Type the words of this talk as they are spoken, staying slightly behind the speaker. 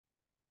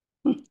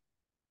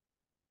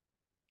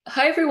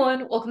Hi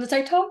everyone, welcome to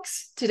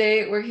TypeTalks.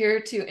 Today we're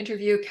here to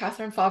interview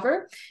Katherine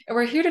Fauvre, and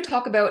we're here to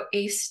talk about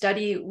a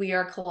study we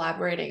are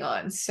collaborating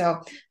on. So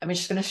I'm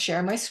just going to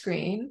share my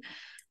screen.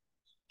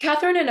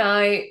 Katherine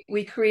and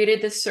we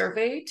created this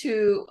survey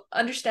to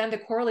understand the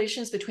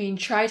correlations between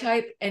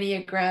Tritype,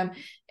 Enneagram,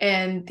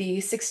 and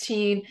the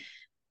 16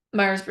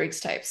 Myers-Briggs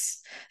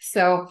types.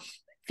 So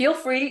feel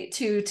free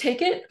to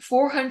take it.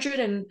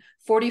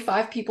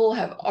 445 people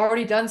have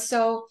already done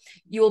so.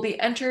 You will be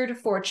entered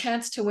for a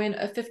chance to win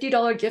a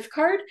 $50 gift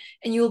card,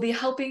 and you will be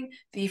helping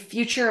the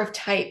future of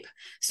type.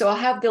 So I'll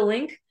have the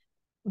link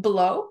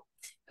below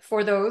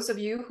for those of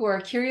you who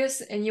are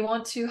curious and you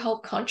want to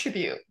help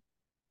contribute.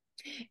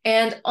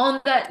 And on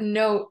that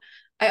note,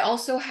 I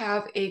also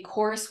have a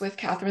course with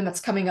Katherine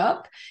that's coming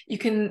up. You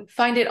can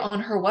find it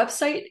on her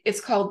website. It's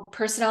called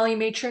Personality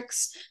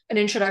Matrix, an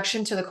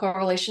introduction to the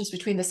correlations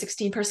between the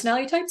 16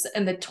 personality types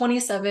and the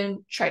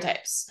 27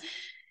 tritypes.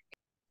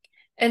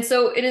 And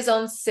so it is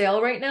on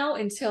sale right now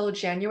until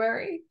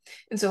January.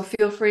 And so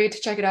feel free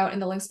to check it out in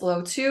the links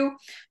below too.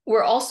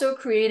 We're also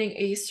creating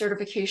a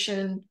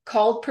certification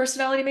called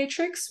Personality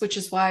Matrix, which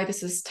is why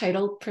this is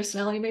titled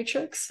Personality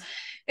Matrix.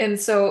 And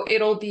so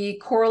it'll be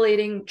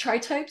correlating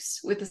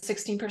tritypes with the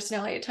 16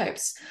 personality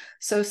types.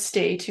 So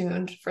stay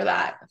tuned for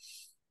that.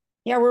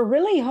 Yeah, we're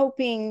really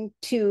hoping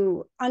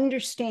to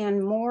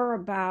understand more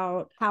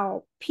about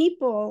how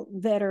people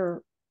that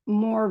are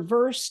more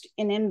versed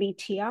in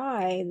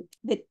MBTI,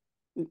 that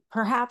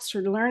perhaps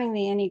are learning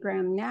the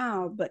Enneagram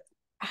now, but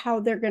how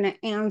they're going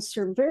to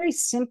answer very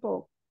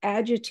simple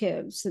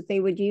adjectives that they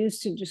would use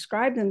to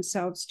describe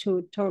themselves to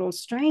a total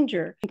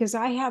stranger. Because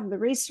I have the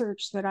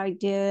research that I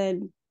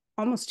did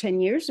almost 10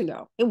 years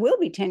ago. It will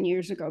be 10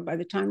 years ago by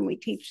the time we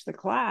teach the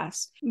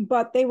class.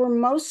 But they were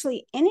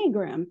mostly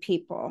Enneagram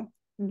people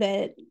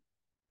that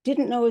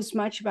didn't know as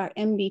much about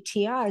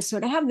MBTI. So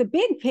to have the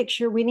big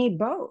picture, we need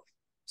both.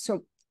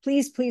 So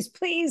please, please,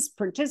 please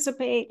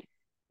participate.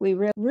 We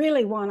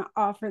really want to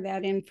offer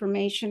that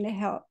information to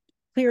help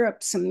clear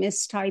up some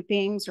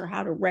mistypings or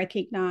how to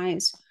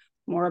recognize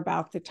more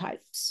about the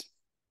types.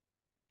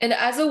 And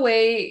as a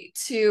way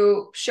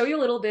to show you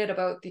a little bit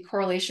about the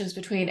correlations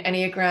between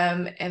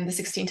Enneagram and the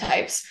 16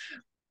 types,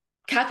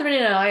 Katherine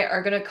and I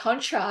are going to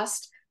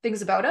contrast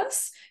things about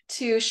us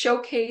to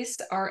showcase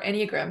our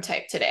Enneagram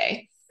type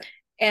today.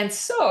 And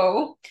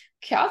so,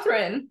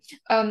 Katherine,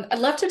 I'd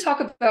love to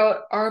talk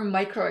about our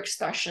micro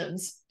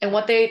expressions and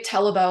what they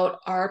tell about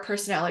our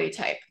personality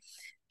type.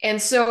 And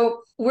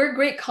so we're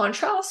great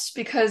contrast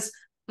because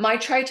my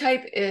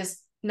tritype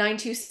is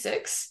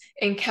 926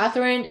 and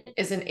Katherine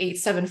is an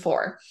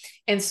 874.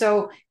 And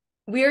so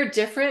we are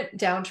different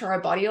down to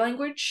our body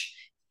language.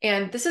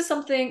 And this is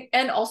something,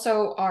 and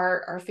also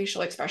our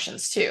facial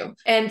expressions too.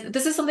 And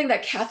this is something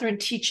that Katherine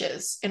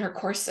teaches in her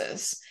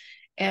courses.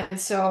 And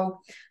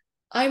so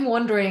I'm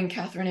wondering,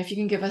 Katherine, if you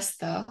can give us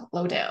the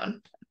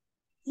lowdown.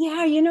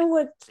 Yeah, you know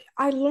what?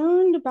 I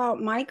learned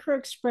about micro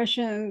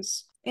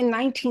expressions in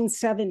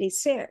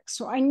 1976.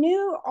 So I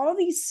knew all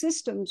these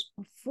systems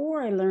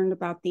before I learned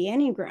about the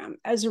Enneagram.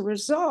 As a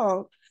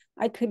result,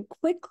 I could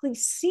quickly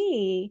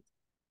see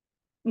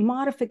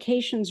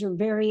modifications or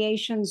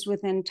variations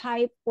within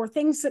type or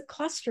things that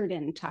clustered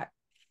in type.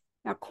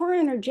 Now, core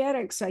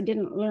energetics, I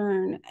didn't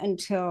learn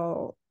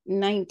until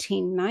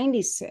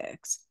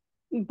 1996,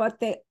 but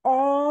they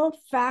all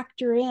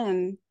factor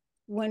in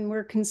when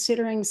we're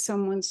considering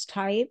someone's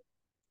type,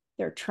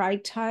 their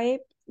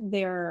tritype,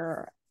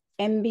 their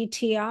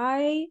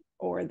MBTI,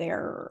 or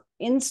their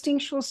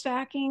instinctual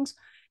stackings.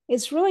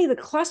 It's really the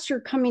cluster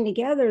coming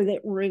together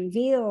that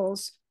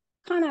reveals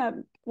kind of,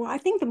 well, I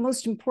think the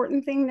most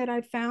important thing that I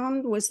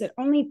found was that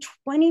only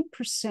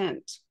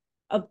 20%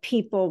 of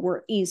people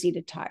were easy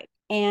to type.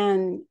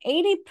 And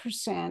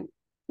 80%,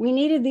 we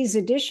needed these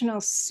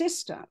additional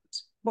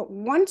systems. But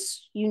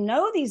once you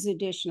know these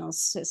additional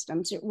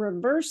systems, it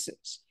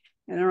reverses.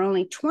 And there are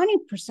only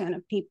 20%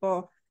 of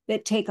people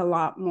that take a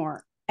lot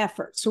more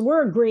effort. So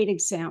we're a great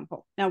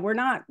example. Now, we're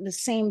not the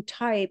same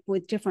type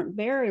with different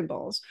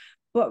variables,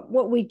 but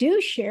what we do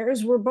share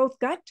is we're both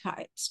gut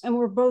types and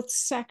we're both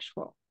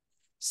sexual.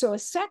 So a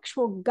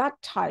sexual gut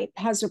type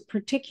has a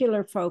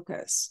particular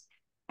focus,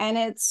 and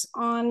it's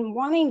on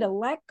wanting to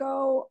let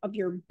go of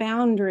your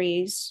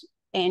boundaries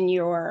and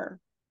your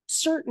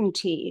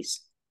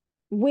certainties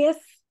with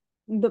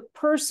the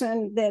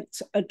person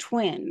that's a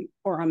twin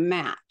or a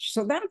match.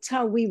 So that's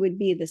how we would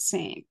be the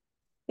same,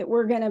 that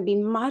we're going to be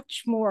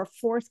much more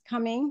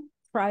forthcoming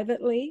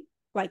privately,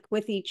 like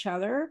with each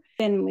other,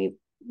 than we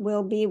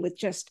will be with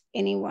just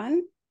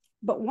anyone.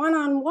 But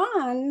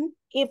one-on-one,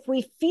 if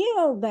we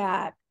feel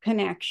that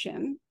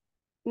connection,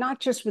 not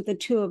just with the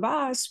two of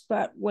us,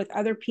 but with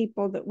other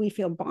people that we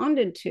feel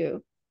bonded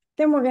to,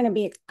 then we're going to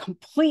be a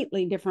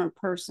completely different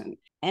person.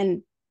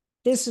 And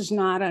this is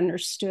not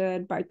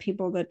understood by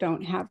people that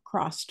don't have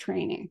cross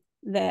training,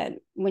 that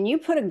when you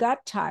put a gut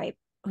type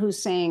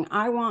who's saying,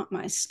 I want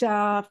my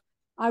stuff,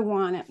 I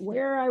want it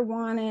where I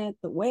want it,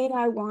 the way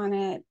I want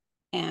it,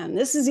 and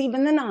this is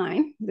even the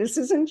 9, this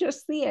isn't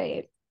just the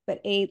 8,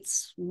 but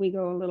 8s, we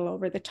go a little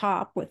over the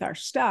top with our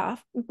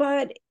stuff.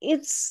 But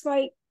it's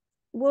like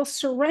we'll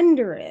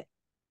surrender it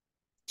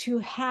to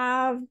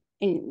have,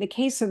 in the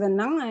case of the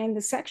 9,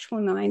 the sexual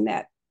 9,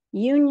 that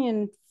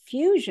union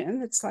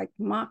fusion that's like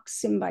mock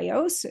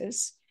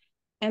symbiosis.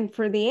 And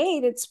for the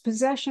 8, it's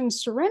possession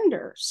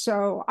surrender.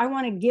 So I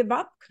want to give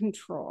up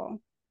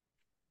control,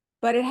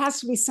 but it has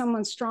to be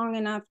someone strong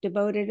enough,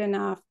 devoted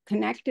enough,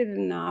 connected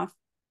enough.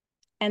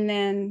 And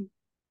then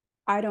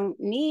I don't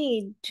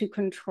need to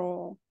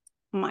control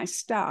my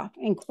stuff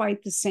in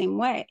quite the same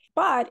way.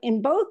 But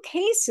in both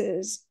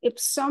cases, if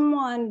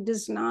someone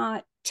does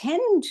not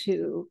tend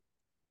to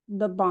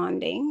the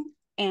bonding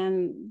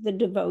and the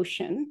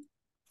devotion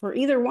for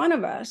either one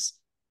of us,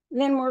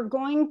 then we're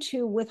going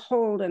to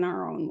withhold in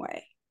our own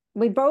way.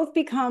 We both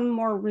become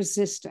more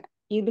resistant.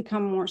 You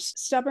become more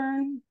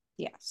stubborn.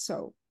 Yeah,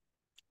 so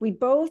we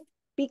both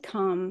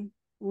become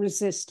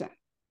resistant.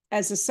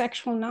 As a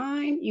sexual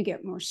 9, you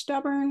get more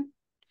stubborn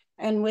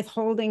and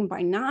withholding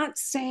by not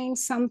saying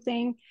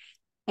something.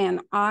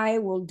 And I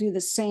will do the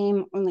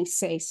same, only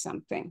say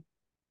something,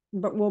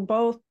 but we'll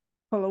both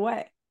pull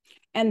away.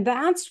 And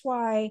that's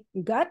why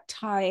gut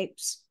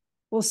types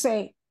will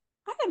say,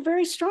 I have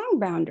very strong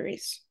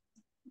boundaries.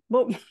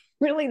 Well,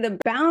 really, the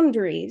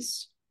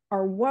boundaries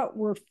are what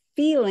we're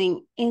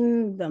feeling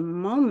in the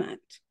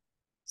moment.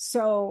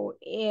 So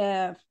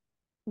if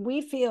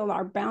we feel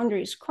our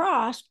boundaries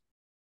crossed,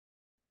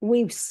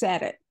 we've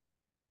said it.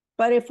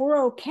 But if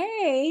we're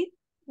okay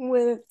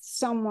with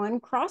someone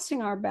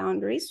crossing our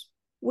boundaries,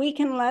 we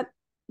can let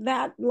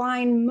that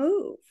line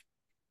move.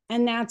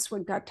 And that's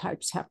what gut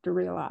types have to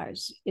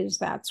realize, is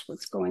that's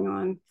what's going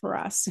on for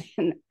us,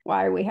 and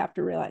why we have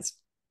to realize,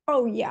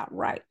 oh yeah,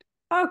 right.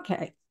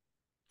 Okay.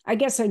 I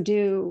guess I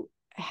do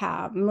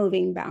have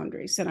moving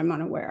boundaries that I'm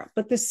unaware of.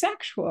 But the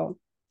sexual,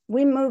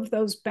 we move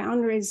those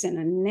boundaries in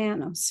a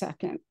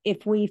nanosecond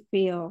if we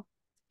feel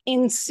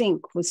in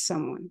sync with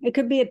someone. It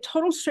could be a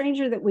total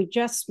stranger that we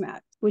just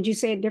met. Would you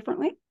say it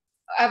differently?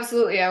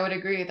 Absolutely, I would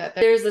agree that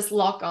there's this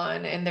lock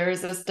on and there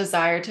is this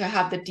desire to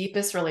have the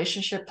deepest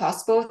relationship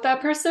possible with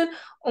that person,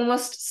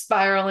 almost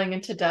spiraling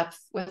into depth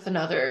with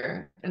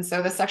another. And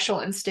so the sexual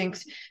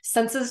instinct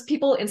senses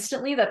people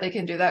instantly that they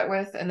can do that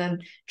with, and then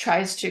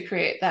tries to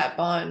create that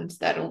bond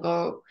that'll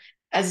go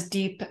as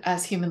deep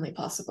as humanly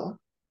possible.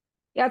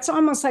 Yeah, it's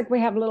almost like we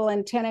have little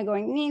antenna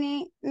going, nee,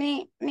 nee,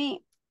 nee, nee,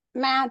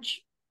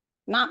 match,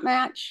 not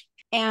match.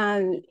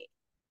 And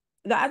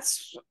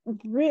that's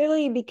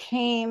really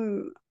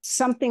became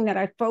something that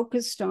I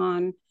focused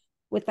on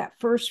with that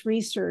first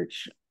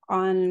research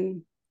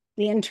on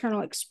the internal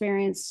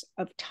experience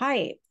of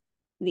type.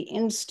 The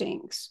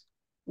instincts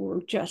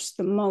were just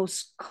the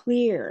most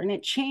clear, and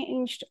it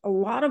changed a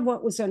lot of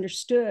what was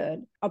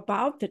understood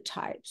about the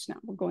types. Now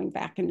we're going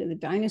back into the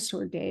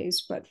dinosaur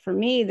days, but for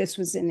me, this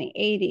was in the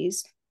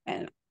 80s,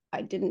 and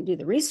I didn't do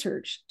the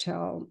research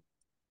till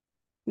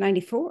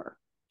 94,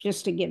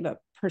 just to give a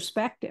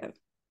perspective.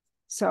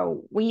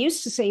 So we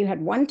used to say you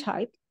had one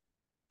type,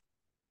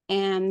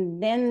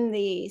 and then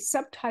the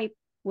subtype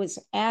was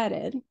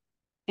added,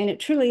 and it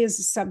truly is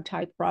a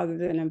subtype rather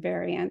than a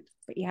variant,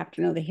 but you have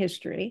to know the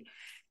history.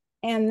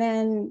 And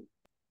then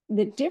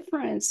the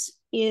difference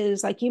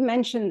is, like you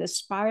mentioned, the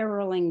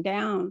spiraling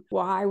down.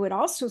 Well, I would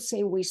also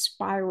say we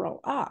spiral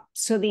up.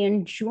 So the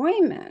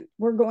enjoyment,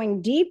 we're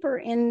going deeper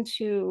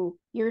into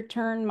your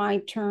turn, my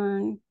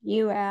turn,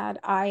 you add,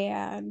 I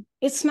add.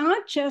 It's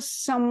not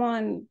just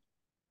someone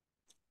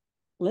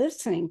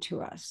listening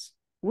to us.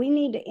 We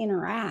need to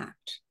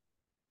interact,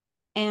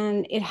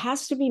 and it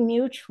has to be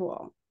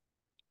mutual.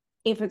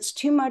 If it's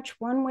too much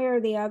one way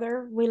or the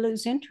other, we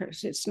lose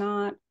interest. It's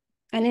not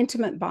an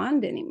intimate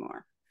bond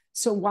anymore.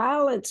 So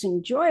while it's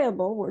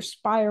enjoyable, we're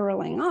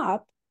spiraling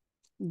up,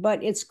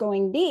 but it's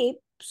going deep,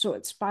 so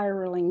it's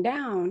spiraling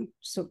down.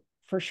 So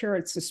for sure,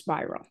 it's a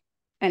spiral,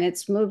 and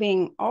it's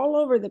moving all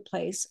over the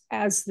place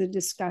as the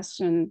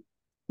discussion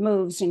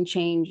moves and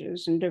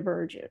changes and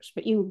diverges.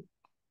 But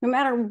no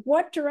matter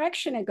what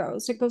direction it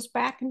goes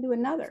back into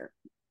another.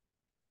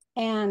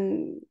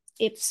 And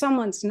if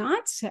someone's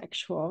not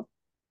sexual,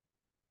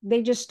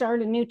 they just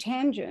start a new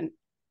tangent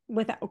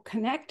without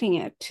connecting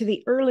it to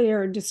the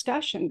earlier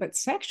discussion, but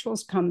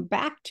sexuals come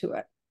back to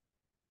it.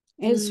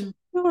 It's a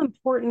real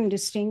important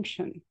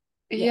distinction.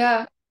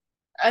 Yeah,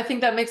 I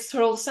think that makes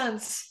total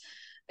sense.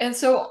 And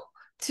so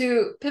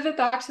to pivot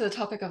back to the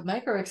topic of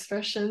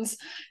microexpressions,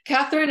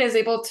 Katherine is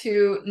able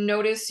to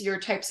notice your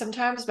type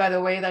sometimes by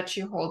the way that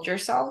you hold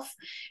yourself.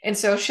 And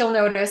so she'll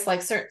notice,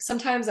 like,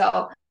 sometimes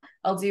I'll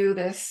do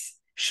this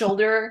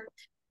shoulder,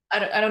 I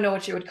don't know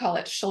what you would call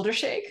it, shoulder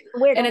shake.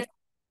 Wiggle. And it's,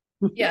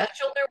 yeah,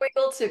 shoulder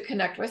wiggle to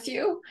connect with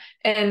you.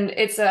 And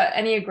it's a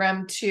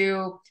Enneagram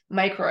 2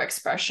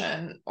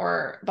 microexpression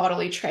or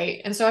bodily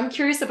trait. And so I'm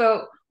curious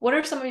about, what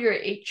are some of your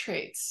 8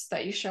 traits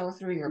that you show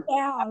through your...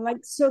 Yeah, like,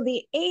 so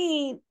the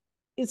 8,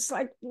 it's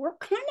like we're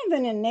kind of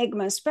an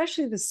enigma,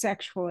 especially the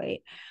sexual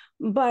 8.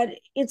 But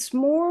it's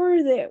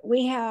more that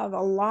we have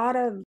a lot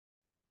of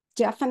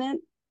definite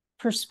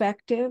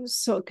perspectives.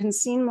 So it can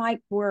seem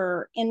like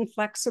we're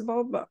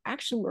inflexible, but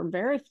actually we're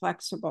very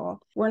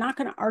flexible. We're not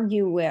going to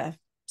argue with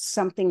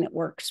something that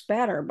works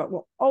better, but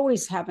we'll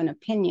always have an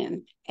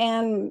opinion.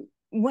 And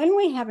when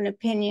we have an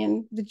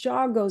opinion, the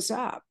jaw goes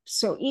up.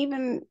 So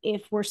even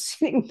if we're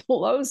sitting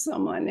below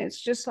someone,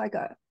 it's just like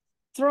a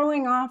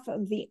throwing off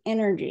of the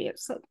energy.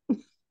 It's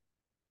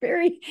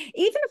very,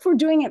 even if we're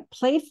doing it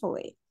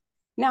playfully.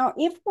 Now,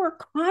 if we're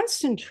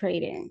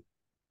concentrating,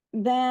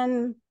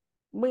 then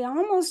we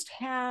almost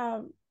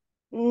have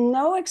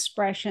no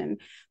expression,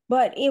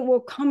 but it will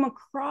come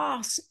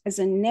across as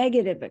a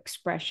negative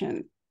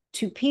expression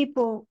to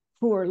people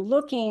who are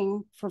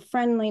looking for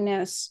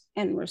friendliness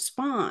and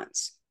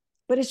response.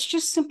 But it's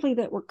just simply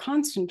that we're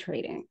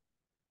concentrating.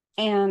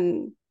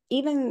 And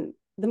even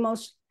the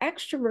most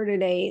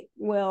extroverted 8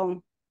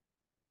 will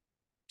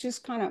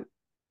just kind of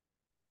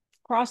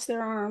cross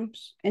their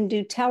arms and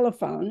do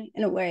telephone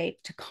in a way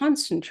to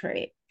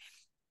concentrate.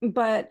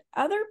 But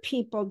other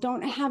people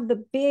don't have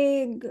the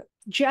big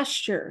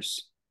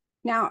gestures.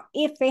 Now,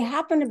 if they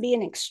happen to be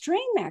an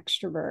extreme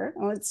extrovert,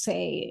 let's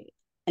say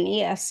an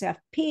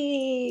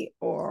ESFP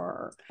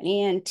or an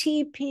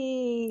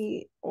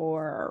ENTP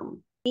or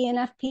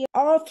ENFP,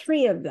 all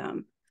 3 of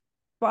them,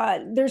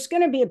 but there's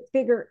going to be a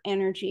bigger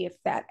energy if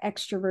that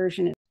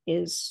extroversion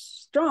is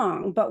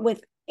strong. But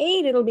with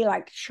 8, it'll be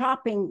like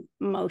chopping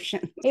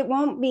motion. It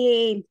won't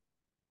be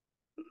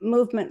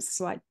movements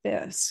like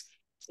this.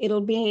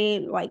 It'll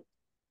be like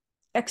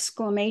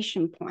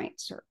exclamation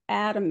points or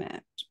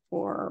adamant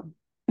or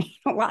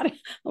a lot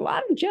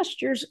of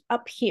gestures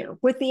up here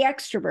with the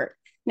extrovert.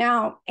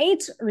 Now,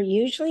 8s are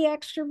usually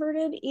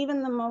extroverted,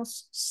 even the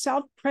most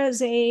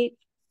self-pres 8,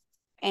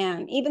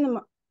 and even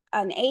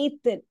an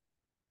 8 that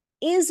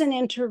is an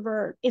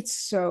introvert, it's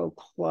so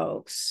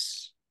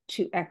close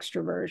to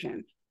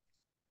extroversion.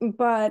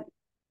 But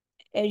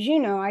as you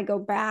know, I go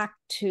back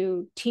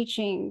to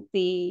teaching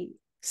the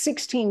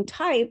 16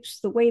 types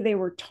the way they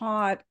were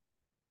taught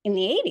in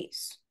the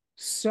 80s.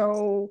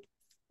 So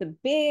the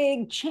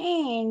big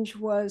change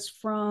was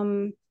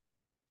from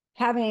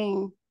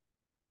having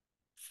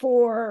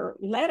 4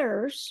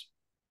 letters,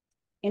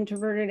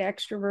 introverted,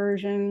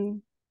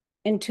 extroversion,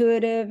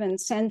 intuitive and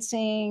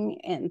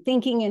sensing, and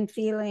thinking and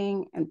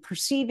feeling, and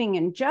perceiving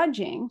and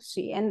judging.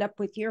 So you end up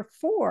with your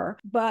 4.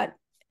 But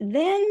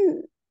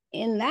then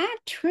in that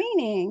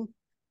training,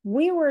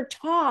 we were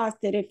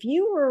taught that if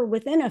you were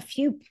within a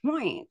few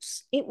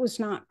points, it was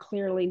not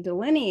clearly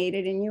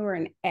delineated and you were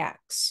an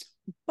X.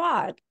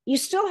 But you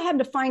still had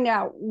to find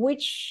out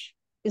which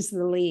is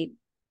the lead.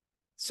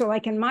 So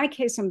like in my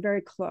case, I'm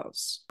very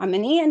close. I'm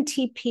an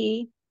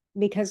ENTP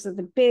because of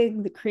the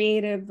big, the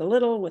creative, the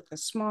little with the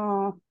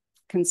small,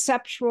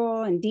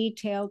 conceptual and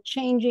detailed.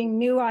 Changing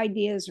new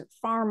ideas are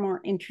far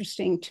more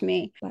interesting to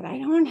me. But I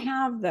don't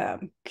have the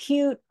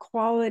cute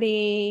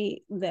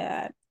quality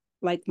that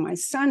like my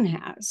son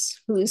has,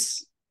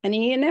 who's an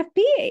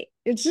ENFP.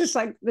 It's just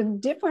like the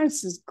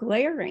difference is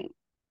glaring,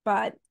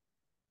 but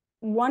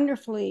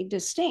wonderfully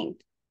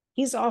distinct.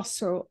 He's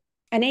also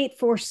an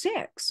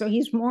 846, so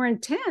he's more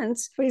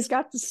intense, but he's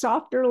got the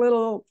softer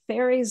little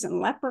fairies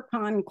and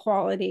leprechaun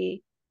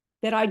quality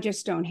that I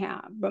just don't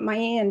have. But my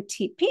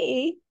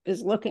ENTP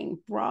is looking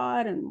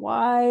broad and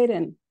wide,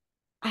 and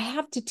I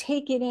have to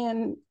take it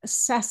in,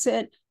 assess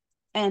it,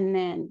 and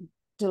then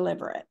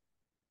deliver it.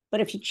 But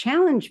if you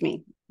challenge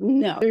me,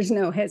 no, there's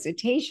no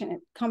hesitation. It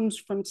comes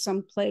from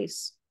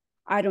someplace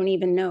I don't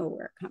even know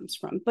where it comes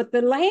from. But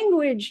the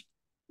language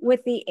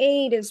with the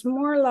 8 is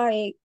more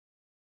like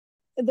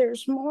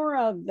there's more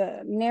of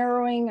the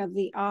narrowing of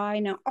the eye.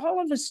 Now,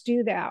 all of us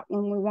do that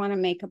when we want to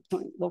make a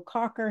point. We'll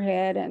cock our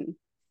head and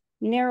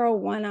narrow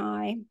one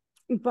eye,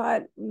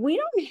 but we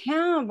don't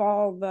have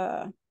all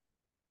the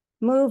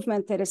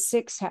movement that a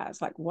 6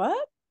 has. Like,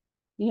 what?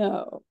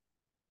 No,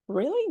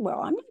 really?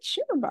 Well, I'm not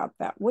sure about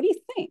that. What do you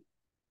think?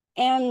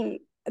 And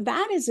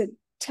that is a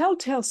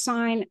telltale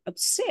sign of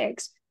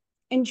 6.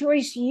 And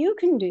Joyce, you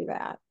can do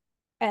that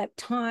at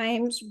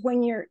times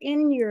when you're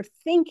in your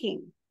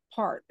thinking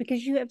part,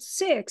 because you have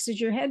 6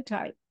 as your head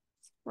type,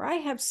 where I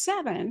have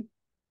 7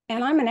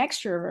 and I'm an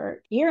extrovert,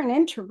 you're an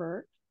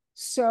introvert.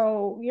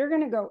 So you're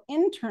going to go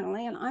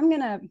internally, and I'm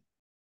going to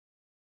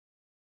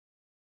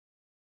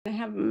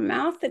have a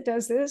mouth that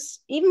does this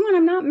even when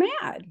I'm not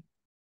mad.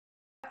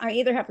 I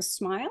either have a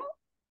smile,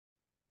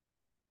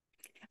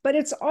 but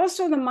it's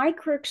also the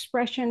micro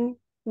expression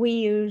we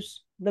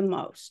use the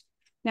most.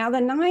 Now,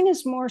 the 9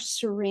 is more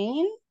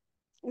serene,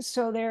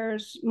 so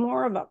there's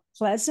more of a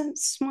pleasant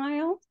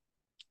smile.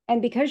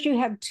 And because you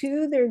have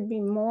 2, there'd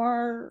be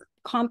more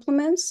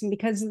compliments. And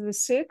because of the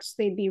 6,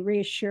 they'd be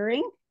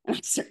reassuring. And I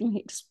certainly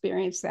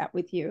experienced that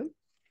with you.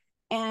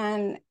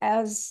 And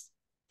as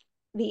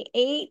the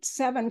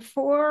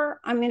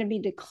 874, I'm going to be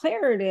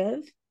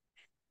declarative.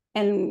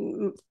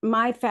 And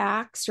my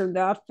facts are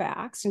the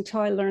facts.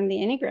 Until I learned the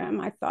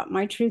Enneagram, I thought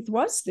my truth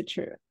was the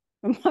truth.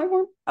 And why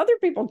weren't other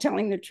people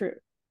telling the truth?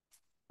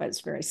 But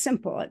it's very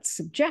simple. It's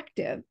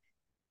subjective.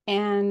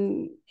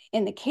 And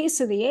in the case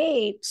of the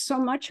 8, so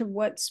much of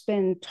what's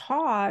been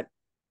taught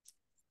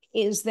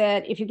is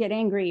that if you get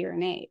angry, you're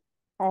an 8.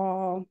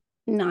 All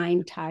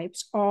 9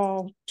 types,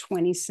 all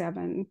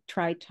 27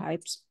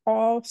 tritypes,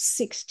 all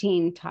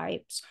 16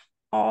 types,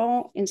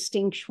 all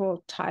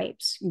instinctual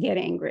types get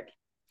angry.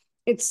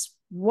 It's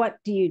what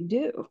do you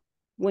do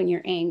when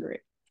you're angry?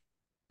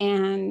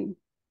 And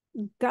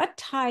gut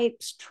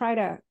types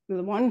the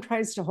one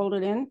tries to hold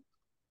it in.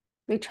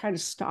 They try to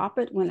stop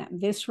it when that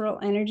visceral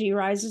energy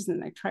rises,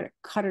 and they try to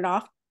cut it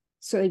off.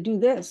 So they do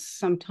this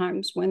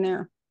sometimes when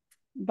they're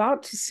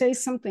about to say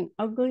something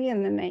ugly,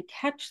 and then they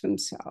catch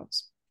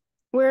themselves.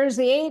 Whereas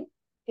the 8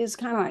 is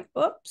kind of like,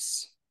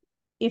 oops,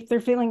 if they're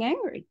feeling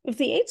angry. If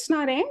the 8's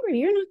not angry,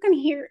 you're not going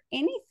to hear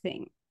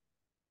anything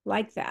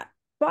like that.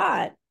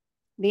 But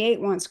the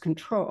 8 wants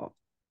control.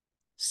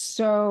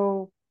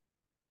 So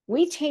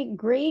we take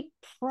great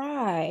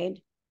pride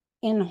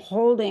in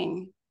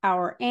holding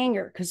our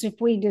anger, because if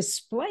we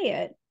display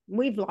it,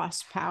 we've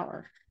lost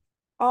power.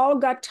 All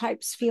gut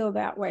types feel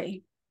that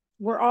way.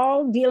 We're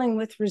all dealing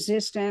with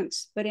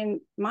resistance, but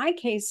in my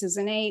case as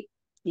an 8,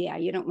 yeah,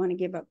 you don't want to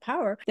give up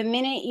power. The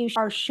minute you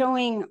are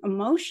showing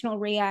emotional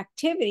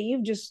reactivity,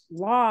 you've just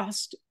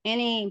lost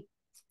any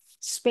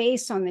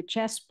space on the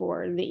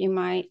chessboard that you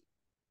might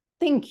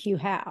think you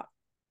have,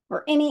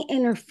 or any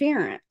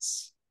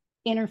interference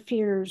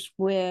interferes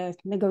with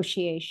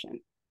negotiation.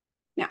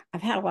 Now,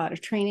 I've had a lot of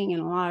training in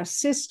a lot of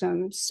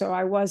systems, so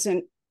I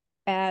wasn't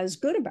as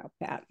good about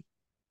that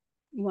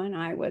when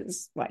I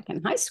was like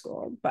in high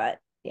school. But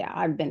yeah,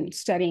 I've been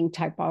studying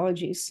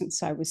typology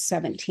since I was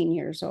 17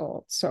 years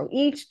old. So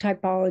each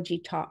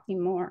typology taught me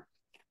more.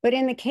 But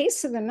in the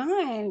case of the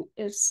 9,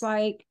 it's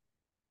like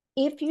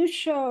if you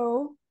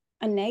show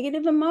a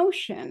negative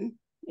emotion,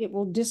 it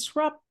will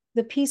disrupt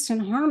the peace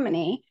and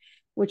harmony,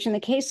 which in the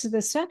case of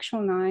the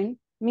sexual 9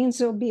 means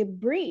there'll be a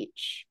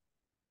breach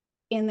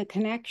in the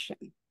connection.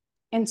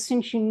 And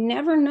since you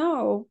never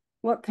know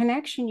what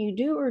connection you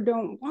do or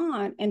don't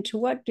want and to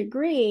what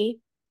degree,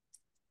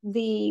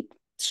 the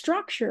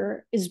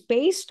structure is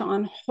based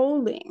on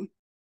holding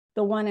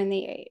the 1 and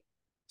the 8.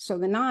 So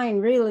the 9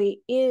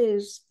 really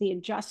is the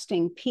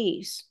adjusting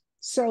piece.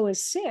 So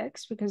is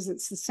 6, because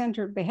it's the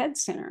center of the head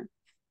center.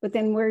 But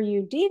then where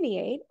you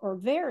deviate or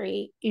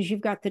vary is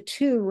you've got the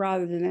 2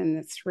 rather than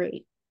the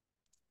 3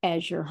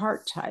 as your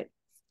heart type.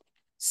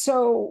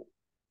 So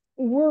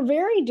we're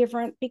very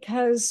different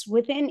because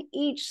within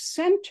each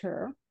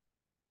center,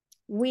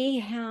 we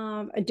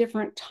have a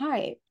different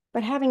type.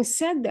 But having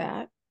said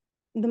that,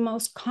 the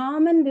most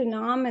common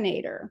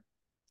denominator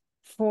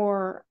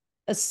for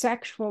a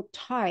sexual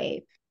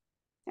type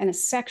and a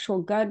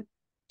sexual gut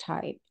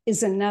type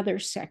is another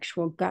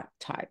sexual gut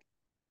type,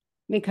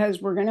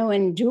 because we're going to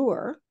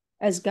endure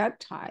as gut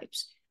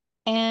types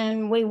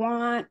and we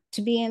want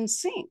to be in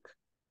sync.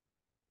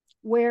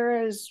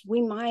 Whereas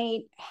we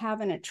might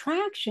have an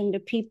attraction to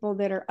people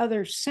that are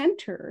other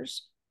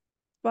centers,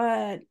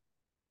 but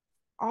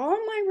all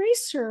my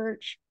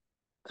research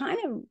kind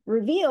of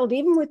revealed,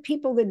 even with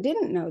people that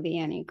didn't know the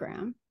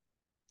Enneagram,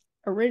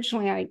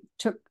 originally I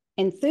took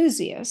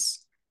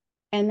enthusiasts,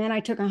 and then I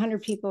took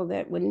 100 people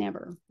that would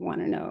never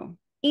want to know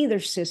either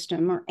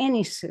system or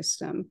any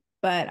system,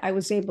 but I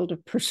was able to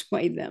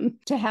persuade them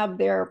to have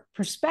their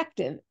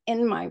perspective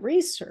in my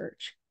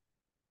research.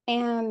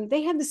 And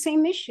they had the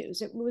same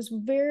issues. It was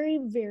very,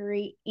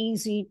 very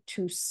easy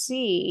to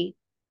see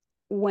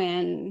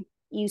when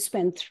you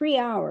spend 3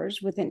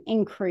 hours with an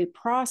inquiry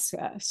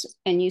process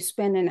and you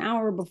spend an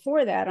hour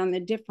before that on the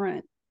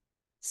different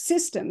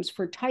systems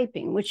for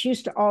typing, which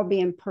used to all be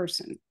in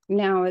person.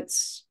 Now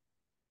it's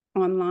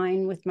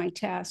online with my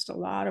test. A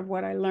lot of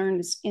what I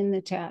learned is in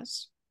the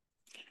test.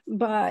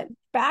 But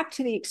back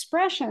to the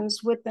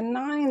expressions, with the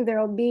 9,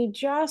 there'll be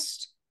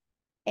just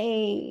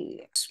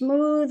a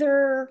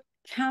smoother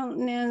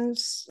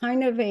countenance,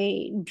 kind of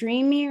a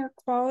dreamier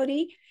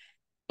quality.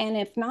 And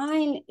if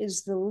 9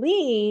 is the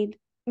lead,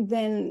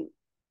 then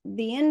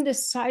the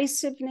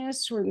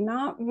indecisiveness or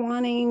not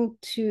wanting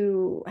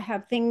to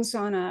have things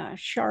on a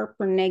sharp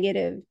or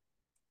negative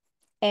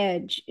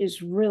edge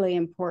is really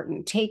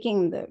important.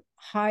 Taking the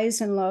highs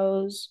and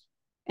lows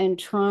and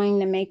trying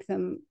to make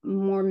them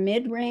more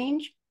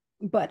mid-range.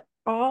 But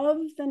of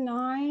the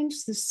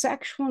 9s, the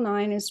sexual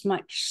 9 is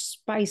much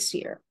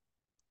spicier.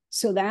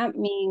 So that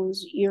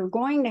means you're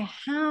going to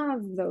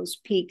have those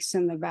peaks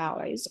and the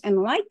valleys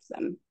and like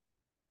them,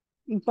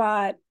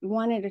 but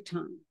one at a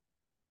time,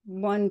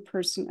 one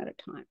person at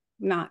a time,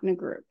 not in a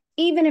group.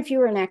 Even if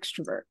you're an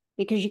extrovert,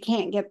 because you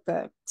can't get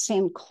the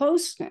same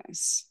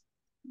closeness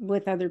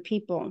with other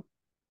people.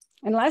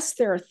 Unless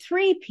there are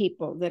 3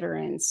 people that are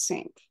in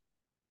sync,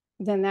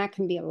 then that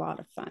can be a lot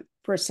of fun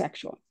for a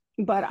sexual.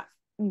 But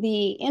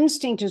the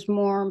instinct is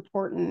more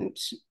important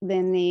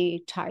than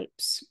the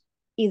types,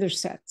 either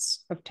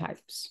sets of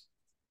types.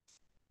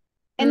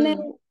 And then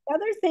the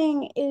other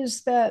thing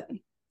is that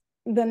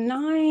the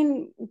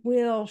 9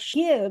 will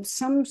give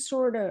some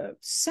sort of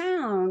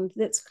sound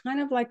that's kind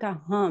of like a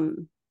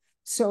hum.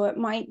 So it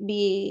might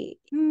be,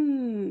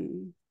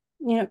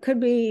 it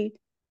could be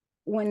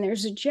when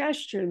there's a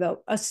gesture,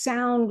 though, a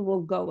sound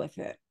will go with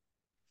it.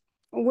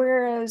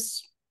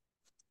 Whereas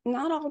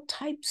not all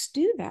types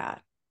do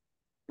that,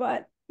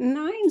 but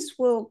nines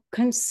will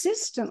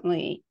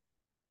consistently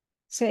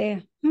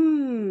say,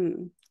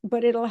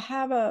 but it'll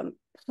have a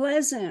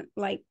pleasant,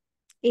 like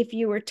if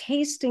you were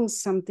tasting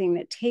something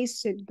that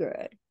tasted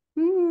good,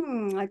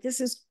 like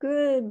this is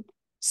good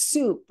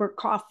soup or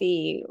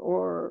coffee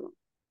or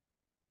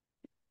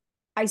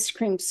ice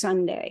cream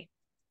sundae.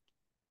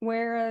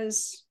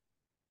 Whereas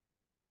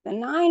the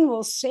 9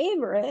 will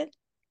savor it,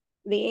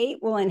 the 8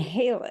 will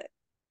inhale it.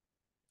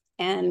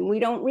 And we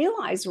don't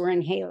realize we're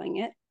inhaling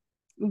it,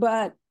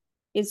 but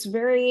it's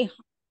very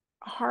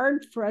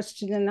hard for us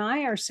to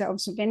deny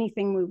ourselves of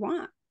anything we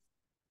want,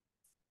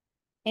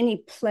 any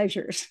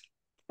pleasures,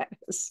 that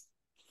is.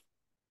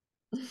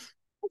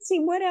 Let's see,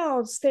 what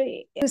else?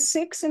 The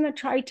 6 in the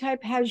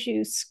Tritype has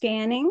you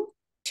scanning.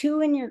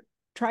 2 in your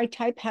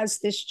Tritype has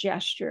this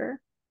gesture.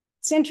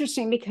 It's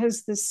interesting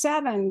because the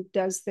 7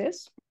 does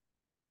this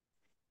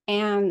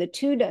and the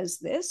 2 does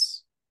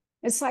this.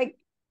 It's like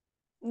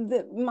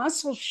the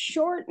muscles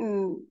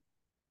shorten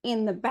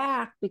in the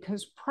back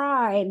because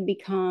pride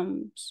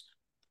becomes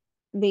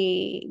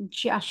the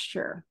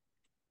gesture.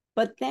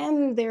 But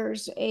then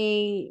there's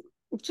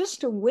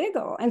just a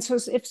wiggle. And so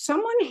if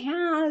someone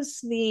has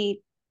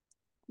the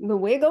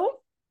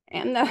wiggle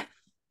and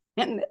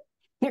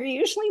they're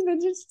usually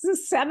just the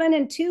 7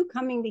 and 2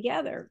 coming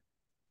together.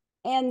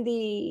 And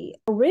the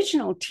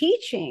original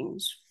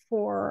teachings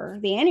for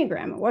the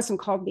Enneagram, it wasn't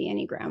called the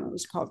Enneagram, it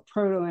was called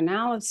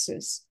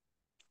proto-analysis.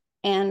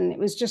 And it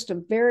was just a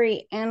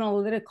very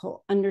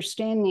analytical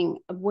understanding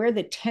of where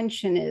the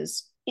tension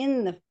is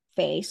in the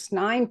face,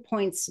 9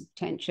 points of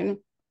tension.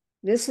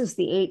 This is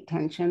the 8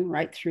 tension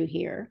right through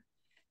here.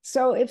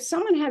 So if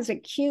someone has a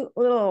cute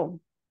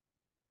little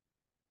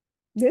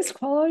this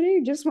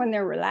quality just when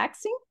they're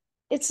relaxing,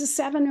 it's a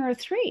 7 or a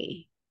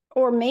 3,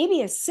 or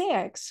maybe a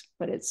 6,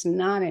 but it's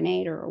not an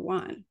 8 or a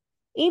 1.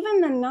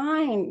 Even the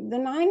 9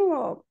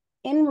 will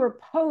in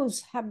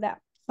repose have that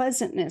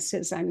pleasantness,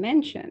 as I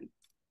mentioned.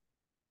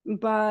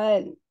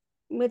 But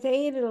with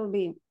 8, it'll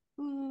be,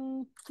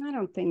 I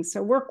don't think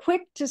so. We're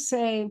quick to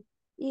say,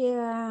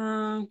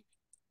 yeah,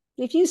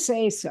 if you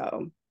say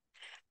so.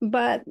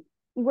 But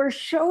we're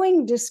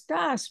showing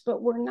disgust,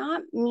 but we're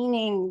not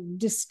meaning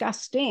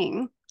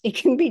disgusting. It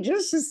can be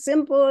just as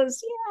simple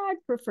as, yeah, I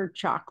prefer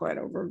chocolate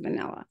over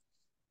vanilla.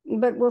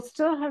 But we'll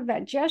still have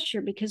that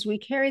gesture because we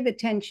carry the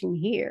tension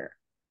here.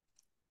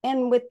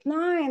 And with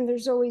 9,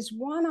 there's always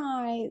one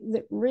eye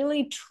that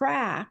really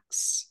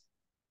tracks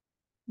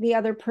the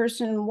other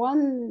person,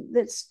 one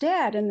that's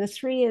dead, and the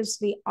 3 is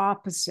the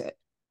opposite.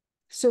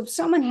 So if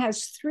someone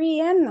has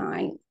 3 and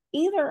 9,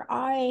 either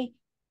eye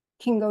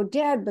can go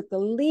dead, but the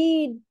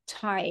lead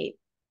type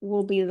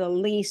will be the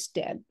least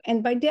dead.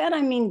 And by dead,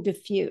 I mean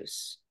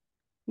diffuse,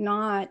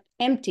 not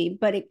empty,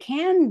 but it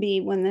can be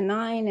when the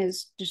 9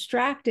 is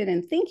distracted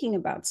and thinking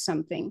about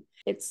something.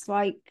 It's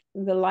like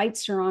the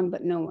lights are on,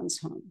 but no one's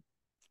home.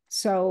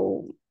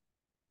 So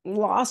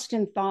lost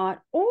in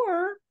thought.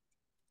 Or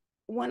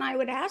when I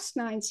would ask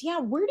 9s, yeah,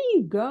 where do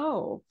you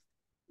go?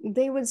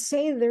 They would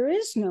say there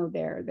is no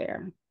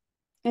there.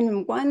 And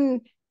in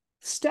one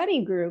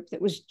study group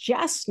that was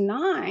just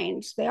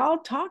 9s, they all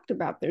talked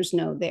about there's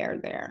no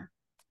there.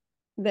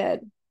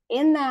 That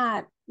in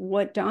that,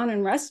 what Don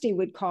and Rusty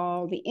would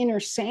call the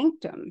inner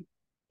sanctum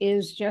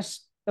is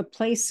just a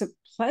place of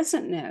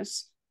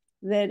pleasantness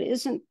that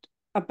isn't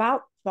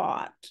about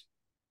thought.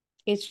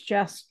 It's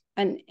just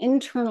an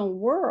internal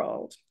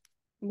world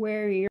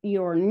where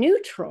your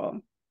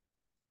neutral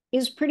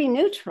is pretty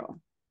neutral.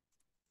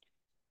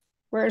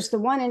 Whereas the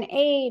 1 and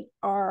 8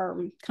 are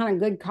kind of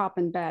good cop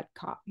and bad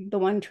cop. The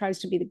 1 tries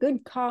to be the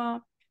good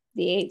cop.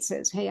 The 8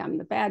 says, hey, I'm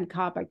the bad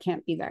cop. I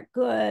can't be that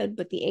good.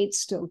 But the 8's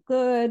still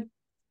good,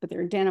 but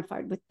they're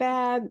identified with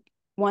bad.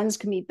 1s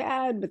can be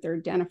bad, but they're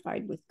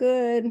identified with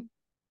good.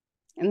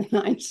 And the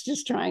 9's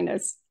just trying to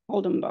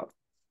hold them both.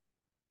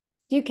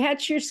 Do you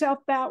catch yourself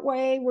that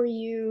way where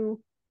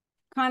you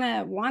kind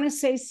of want to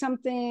say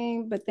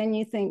something, but then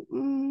you think,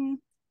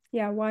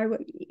 yeah, why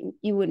would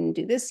you wouldn't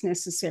do this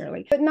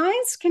necessarily? But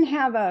 9s can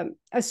have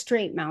a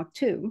straight mouth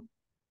too,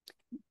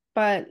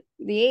 but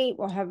the 8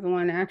 will have the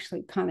one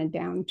actually kind of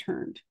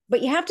downturned.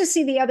 But you have to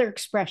see the other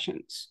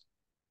expressions.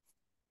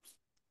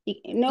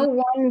 No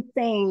one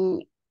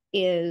thing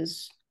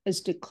is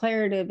as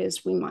declarative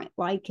as we might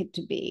like it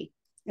to be.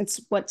 It's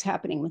what's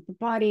happening with the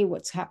body,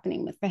 what's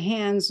happening with the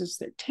hands. Is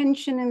there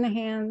tension in the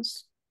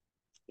hands?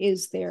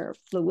 Is there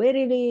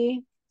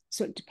fluidity?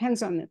 So it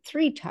depends on the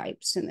 3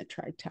 types in the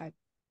Tritype.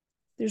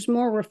 There's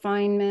more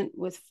refinement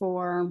with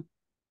 4.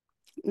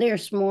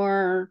 There's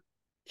more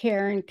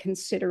care and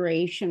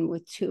consideration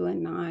with 2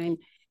 and 9.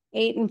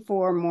 8 and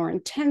 4, more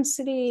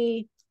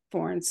intensity.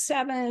 4 and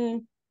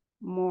 7,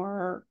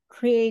 more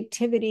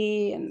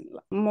creativity and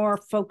more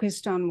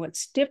focused on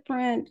what's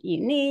different,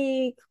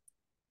 unique,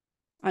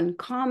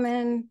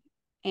 uncommon.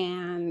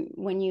 And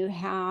when you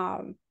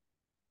have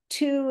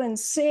 2 and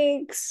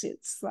 6,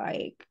 it's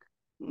like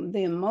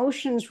the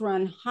emotions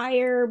run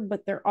higher,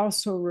 but they're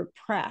also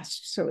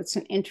repressed. So it's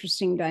an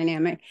interesting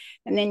dynamic.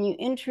 And then you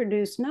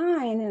introduce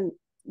 9,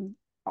 and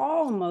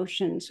all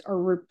emotions are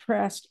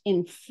repressed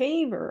in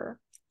favor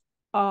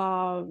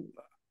of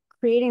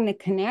creating the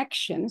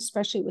connection,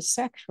 especially with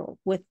sexual,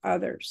 with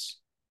others.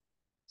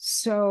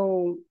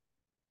 So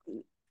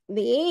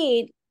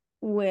the 8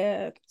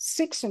 with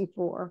 6 and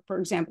 4, for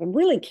example,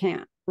 really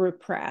can't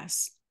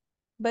repress.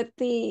 But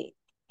the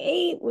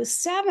 8 with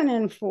 7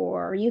 and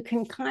 4, you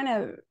can kind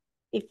of,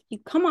 if you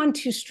come on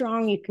too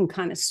strong, you can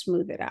kind of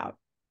smooth it out.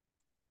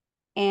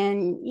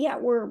 And yeah,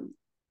 we're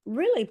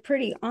really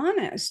pretty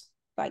honest.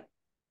 Like,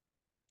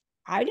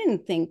 I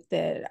didn't think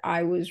that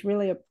I was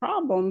really a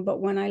problem, but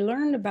when I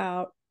learned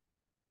about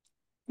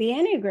the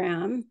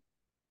Enneagram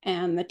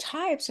and the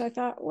types, I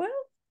thought, well,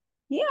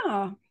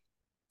 yeah,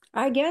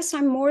 I guess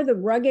I'm more the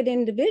rugged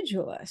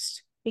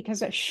individualist,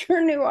 because I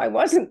sure knew I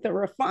wasn't the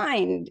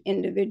refined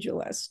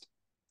individualist.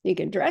 You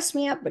could dress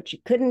me up, but you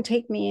couldn't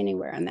take me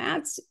anywhere. And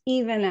that's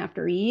even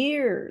after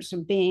years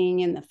of being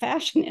in the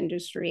fashion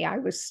industry, I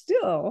was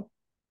still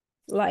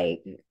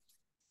like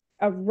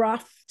a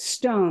rough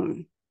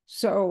stone.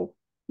 So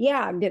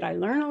yeah, did I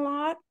learn a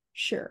lot?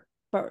 Sure.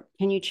 But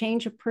can you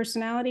change a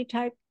personality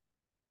type?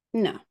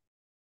 No.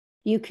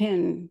 You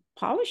can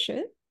polish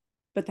it,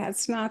 but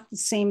that's not the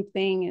same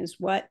thing as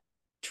what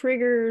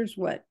triggers,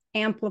 what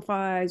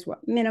amplifies,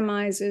 what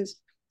minimizes.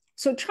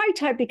 So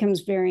tritype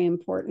becomes very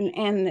important,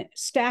 and the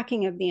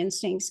stacking of the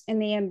instincts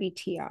and the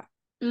MBTI.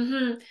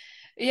 Mm-hmm.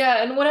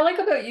 Yeah, and what I like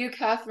about you,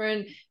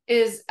 Katherine,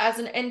 is as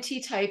an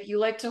NT type, you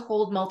like to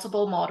hold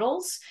multiple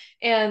models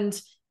and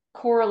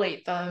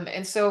correlate them.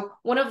 And so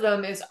one of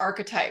them is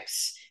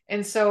archetypes.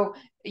 And so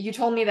you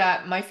told me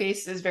that my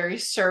face is very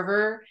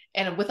server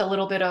and with a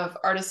little bit of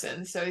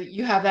artisan. So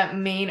you have that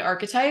main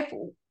archetype,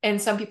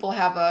 and some people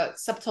have a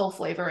subtle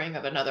flavoring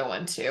of another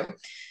one too.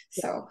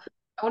 So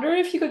I wonder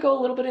if you could go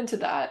a little bit into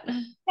that.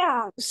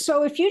 Yeah.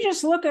 So if you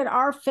just look at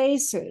our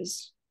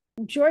faces,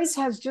 Joyce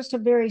has just a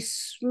very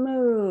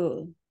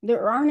smooth,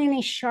 there aren't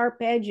any sharp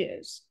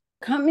edges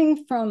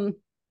coming from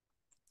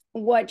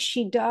what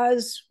she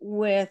does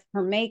with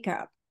her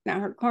makeup. Now,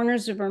 her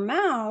corners of her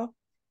mouth,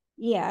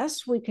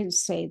 yes, we could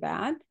say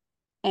that.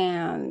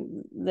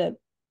 And the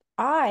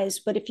eyes,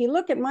 but if you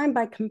look at mine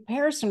by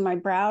comparison, my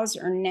brows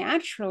are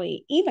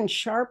naturally even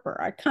sharper.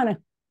 I kind of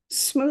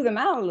smooth them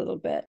out a little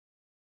bit.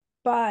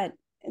 But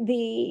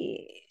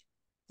the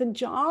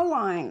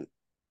jawline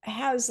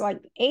has, like,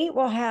 8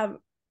 will have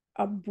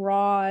a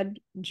broad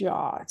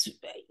jaw.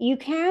 You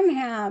can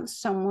have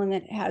someone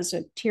that has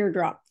a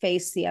teardrop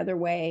face the other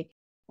way,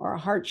 or a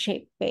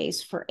heart-shaped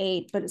face for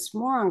 8, but it's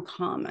more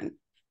uncommon.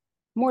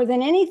 More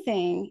than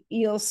anything,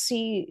 you'll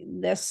see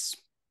this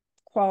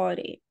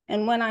quality.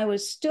 And when I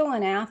was still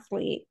an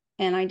athlete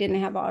and I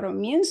didn't have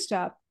autoimmune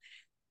stuff,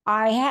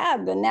 I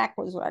had, the neck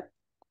was like,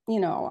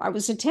 I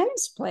was a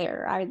tennis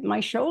player. My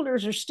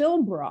shoulders are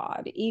still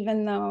broad,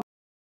 even though,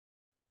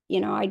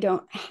 I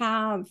don't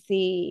have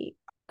the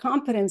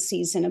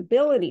competencies and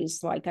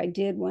abilities like I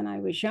did when I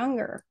was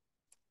younger.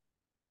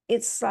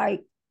 It's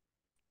like,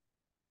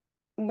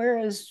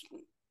 whereas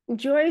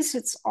Joyce,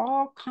 it's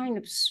all kind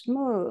of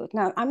smooth.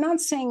 Now, I'm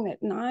not saying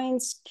that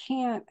 9s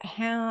can't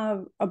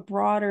have a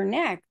broader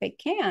neck. They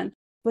can,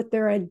 but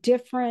they're a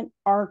different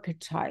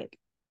archetype.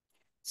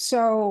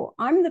 So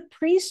I'm the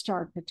priest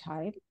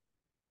archetype,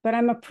 but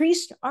I'm a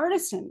priest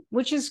artisan,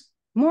 which is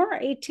more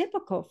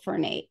atypical for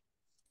an 8.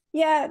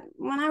 Yet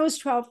when I was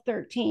 12,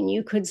 13,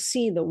 you could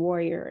see the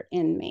warrior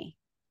in me,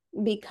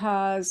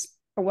 because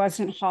I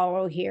wasn't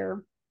hollow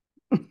here.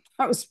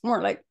 I was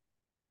more like,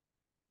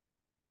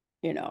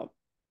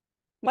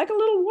 like a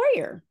little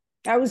warrior.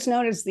 I was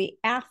known as the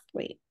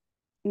athlete,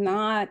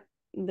 not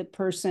the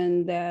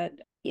person that,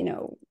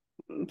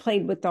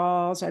 played with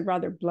dolls. I'd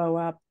rather blow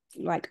up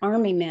like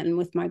army men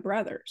with my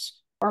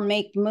brothers, or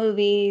make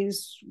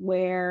movies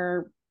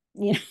where,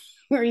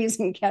 we're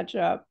using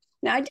ketchup.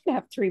 Now, I did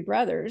have 3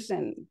 brothers,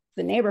 and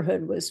the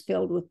neighborhood was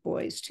filled with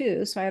boys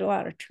too. So I had a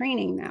lot of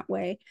training that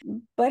way.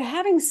 But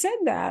having said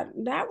that,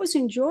 that was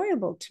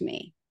enjoyable to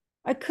me.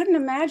 I couldn't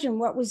imagine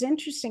what was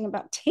interesting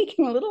about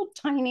taking little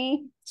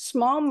tiny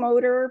small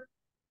motor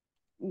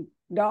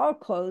doll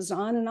clothes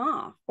on and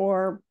off.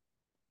 Or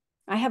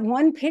I have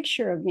one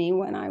picture of me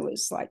when I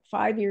was like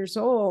 5 years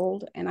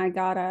old, and I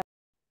got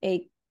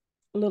a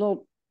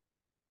little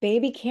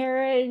baby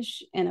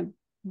carriage and a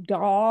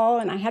doll,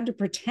 and I had to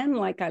pretend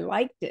like I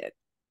liked it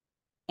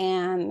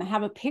and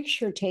have a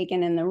picture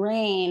taken in the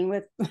rain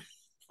with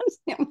that's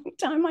the only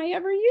time I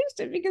ever used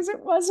it, because it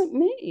wasn't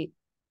me.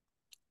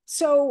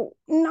 So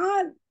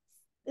not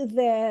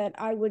that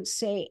I would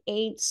say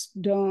 8s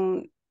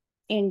don't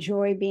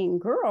enjoy being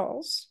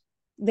girls.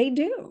 They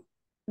do.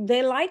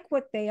 They like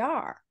what they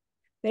are.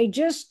 They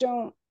just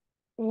don't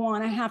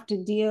want to have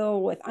to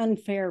deal with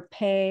unfair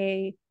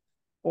pay,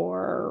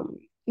 or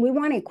we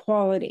want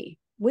equality.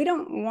 We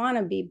don't want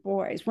to be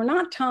boys. We're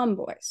not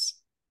tomboys.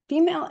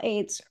 Female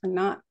 8s are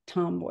not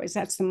tomboys.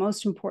 That's the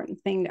most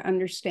important thing to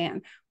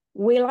understand.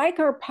 We like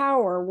our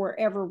power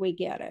wherever we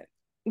get it,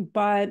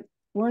 but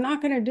we're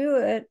not going to do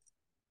it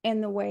in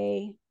the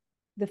way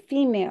the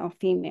female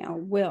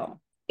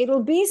will.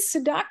 It'll be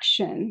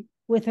seduction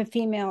with a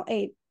female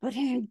 8, but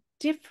in a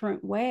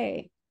different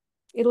way.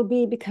 It'll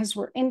be because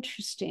we're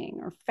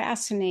interesting or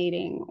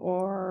fascinating,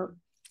 or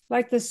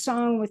like the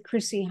song with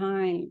Chrissy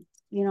Hine,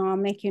 I'll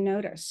make you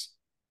notice.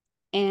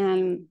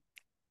 And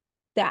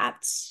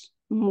that's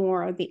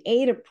more the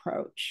 8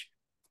 approach,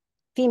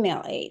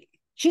 female 8.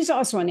 She's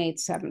also an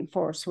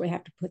 8-7-4, so we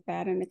have to put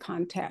that into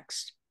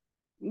context.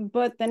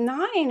 But the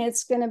 9,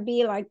 it's going to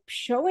be like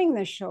showing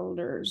the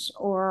shoulders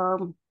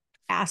or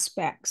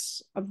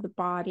aspects of the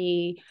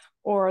body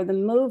or the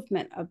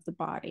movement of the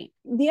body.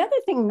 The other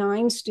thing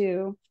 9s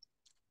do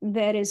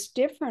that is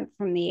different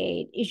from the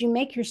 8 is you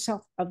make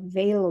yourself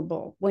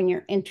available when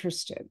you're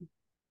interested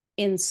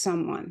in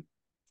someone.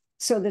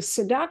 So the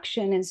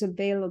seduction is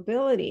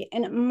availability,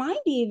 and it might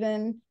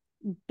even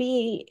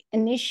be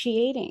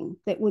initiating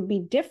that would be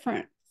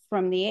different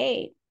from the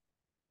 8.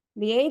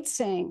 The 8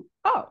 saying,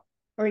 oh,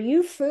 are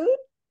you food?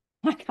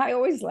 Like I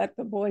always let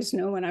the boys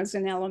know when I was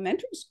in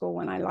elementary school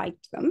when I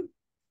liked them.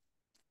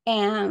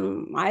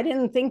 And I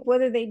didn't think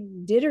whether they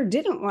did or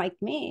didn't like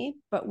me,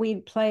 but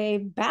we'd play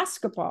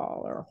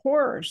basketball or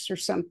horse or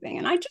something.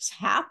 And I just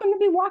happened to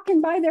be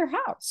walking by their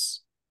house.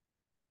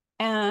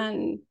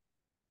 And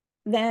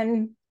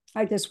then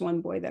like this one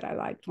boy that I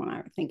liked when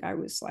I think I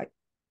was like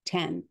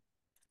 10,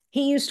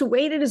 he used to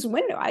wait at his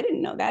window. I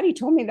didn't know that. He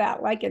told me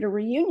that like at a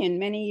reunion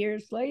many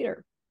years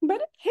later.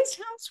 But his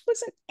house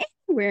wasn't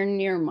anywhere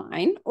near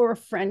mine or a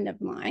friend of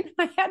mine.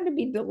 I had to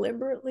be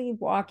deliberately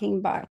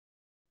walking by.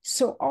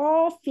 So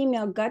all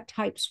female gut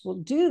types will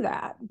do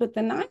that, but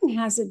the 9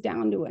 has it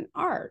down to an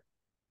art.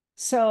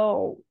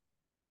 So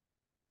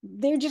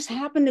there just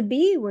happen to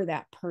be where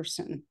that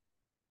person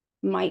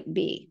might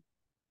be.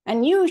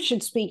 And you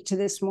should speak to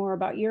this more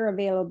about your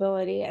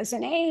availability. As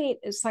an 8,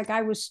 it's like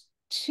I was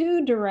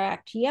too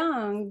direct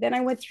young. Then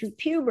I went through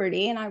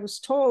puberty and I was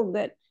told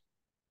that,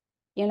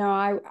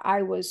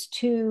 I was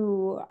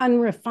too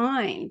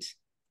unrefined,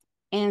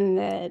 and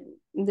that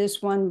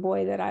this one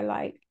boy that I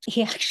liked,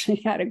 he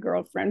actually had a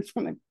girlfriend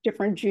from a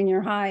different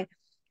junior high.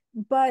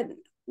 But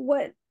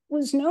what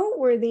was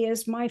noteworthy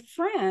is my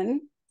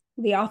friend,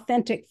 the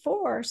authentic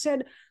 4,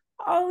 said,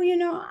 oh,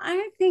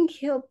 I think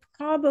he'll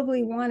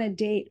probably want to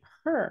date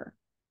her.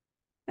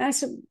 And I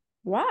said,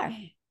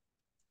 why?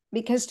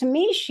 Because to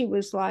me, she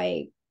was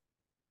like,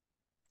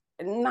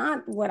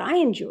 not what I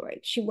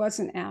enjoyed. She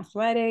wasn't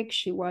athletic.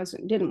 She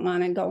didn't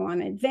want to go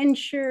on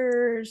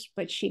adventures,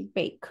 but she'd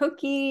bake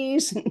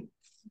cookies and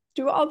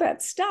do all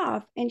that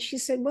stuff. And she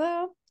said,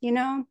 well,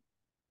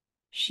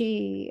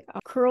 she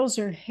curls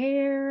her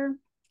hair.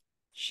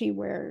 She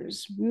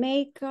wears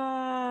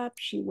makeup.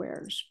 She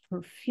wears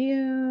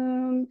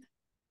perfume,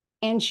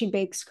 and she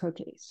bakes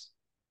cookies.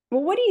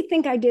 Well, what do you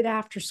think I did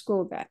after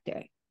school that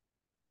day?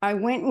 I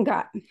went and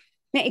got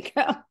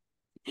makeup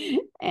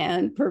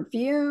and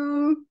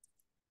perfume,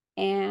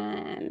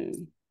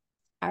 and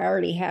I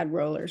already had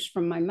rollers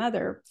from my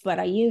mother, but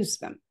I used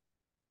them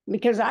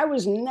because I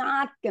was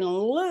not going to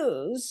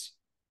lose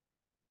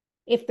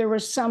if there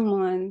was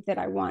someone that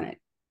I wanted,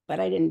 but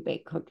I didn't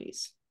bake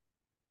cookies.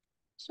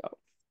 So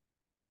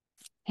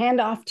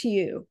hand off to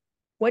you.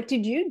 What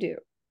did you do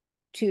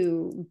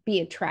to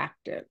be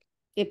attractive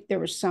if there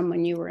was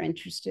someone you were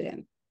interested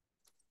in?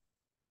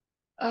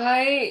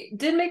 I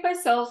did make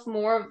myself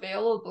more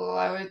available.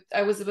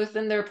 I was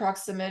within their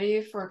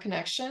proximity for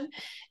connection.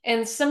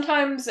 And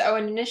sometimes I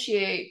would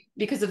initiate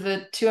because of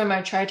the 2 in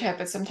my tri-type,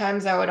 but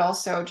sometimes I would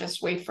also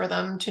just wait for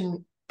them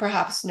to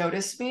perhaps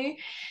notice me,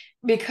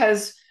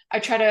 because I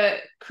try to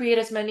create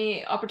as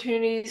many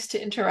opportunities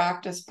to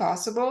interact as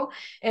possible.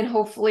 And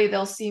hopefully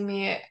they'll see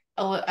me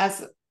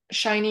as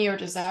shiny or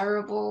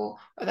desirable,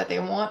 or that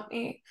they want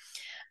me.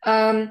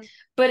 But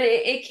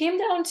it came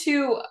down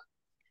to,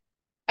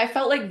 I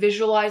felt like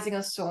visualizing a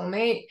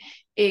soulmate.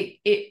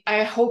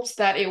 I hoped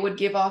that it would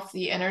give off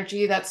the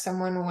energy that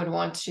someone would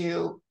want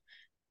to,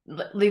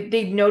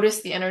 they'd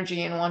notice the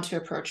energy and want to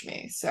approach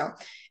me. So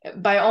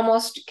by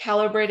almost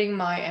calibrating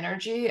my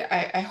energy,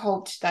 I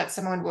hoped that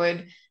someone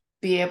would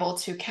be able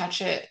to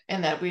catch it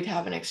and that we'd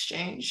have an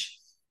exchange.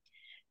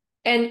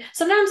 And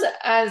sometimes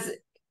as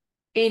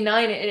a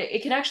 9,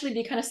 it can actually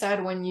be kind of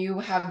sad when you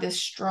have this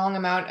strong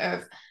amount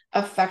of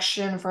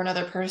affection for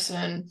another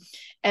person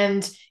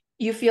and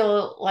you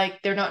feel like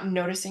they're not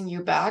noticing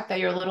you back, that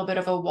you're a little bit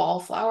of a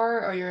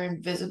wallflower or you're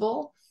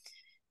invisible.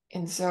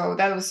 And so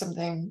that was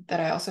something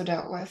that I also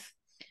dealt with.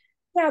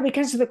 Yeah,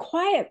 because of the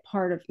quiet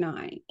part of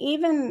 9,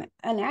 even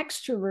an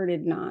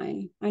extroverted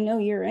 9, I know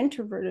you're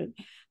introverted,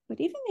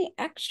 but even the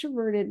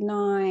extroverted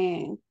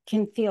 9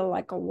 can feel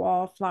like a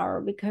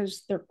wallflower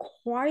because they're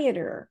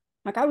quieter.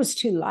 Like I was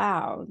too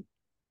loud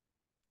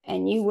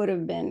and you would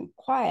have been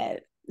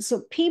quiet.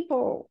 So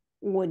people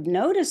would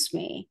notice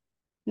me,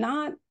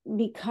 not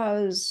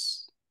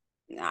because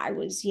I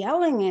was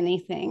yelling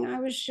anything. I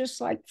was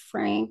just like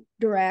frank,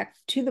 direct,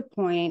 to the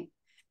point,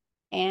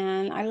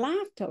 and I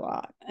laughed a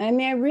lot. I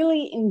mean, I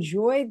really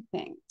enjoyed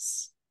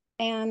things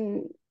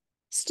and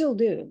still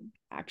do,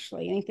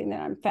 actually, anything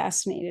that I'm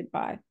fascinated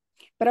by.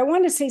 But I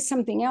want to say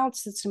something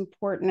else that's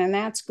important, and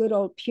that's good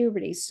old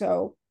puberty.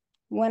 So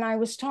when I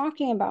was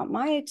talking about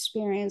my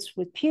experience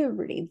with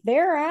puberty,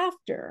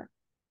 thereafter,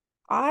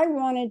 I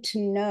wanted to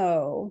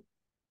know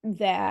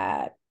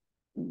that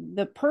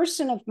the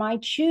person of my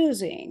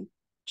choosing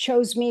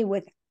chose me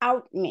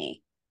without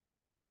me,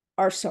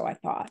 or so I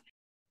thought.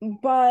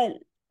 But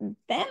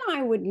then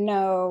I would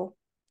know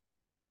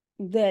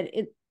that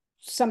it's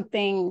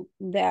something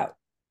that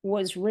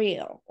was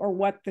real, or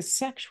what the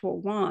sexual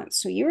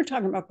wants. So you were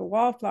talking about the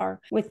wallflower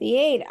with the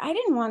 8. I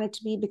didn't want it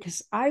to be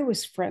because I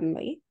was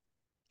friendly.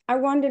 I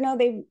wanted to know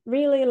they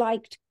really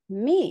liked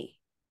me.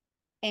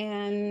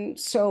 And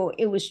so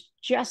it was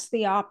just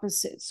the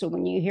opposite. So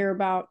when you hear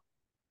about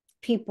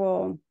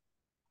people,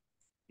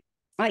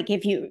 like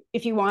if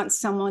you want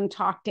someone,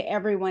 talk to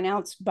everyone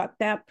else but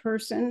that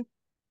person,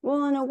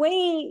 well, in a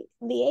way,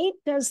 the 8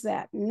 does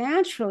that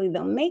naturally.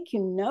 They'll make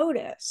you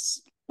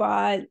notice,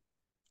 but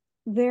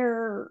they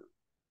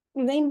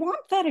want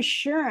that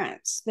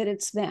assurance that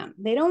it's them.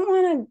 They don't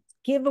want to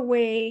give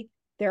away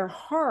their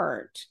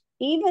heart,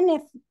 even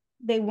if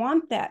they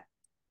want that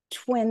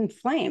twin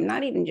flame,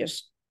 not even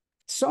just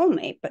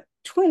soulmate, but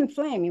twin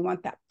flame. You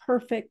want that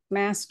perfect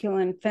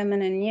masculine,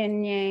 feminine,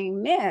 yin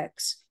yang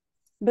mix.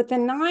 But the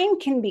 9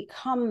 can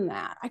become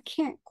that. I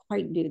can't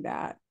quite do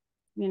that,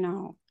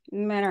 no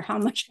matter how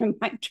much I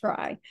might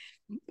try.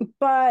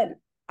 But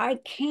I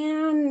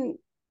can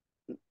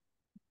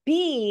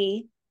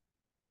be,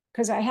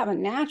 because I have a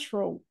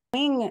natural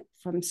wing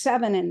from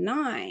 7 and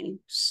 9.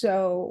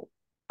 So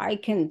I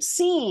can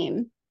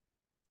seem,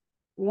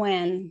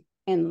 when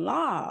in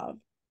love,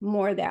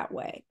 more that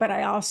way. But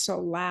I also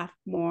laugh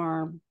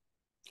more,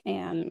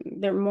 and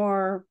they're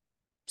more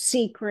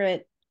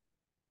secret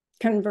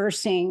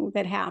conversing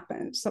that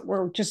happens, that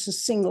where just a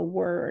single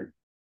word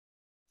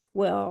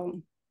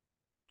will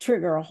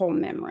trigger a whole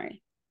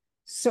memory.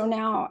 So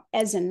now,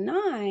 as a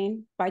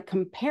 9, by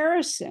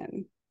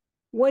comparison,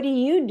 what do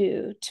you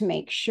do to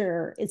make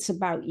sure it's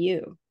about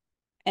you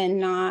and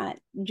not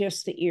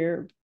just that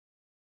you're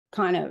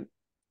kind of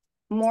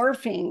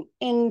morphing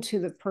into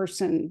the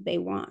person they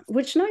want,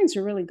 which 9s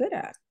are really good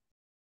at?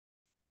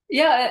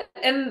 Yeah,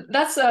 and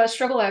that's a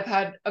struggle I've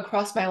had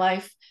across my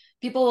life.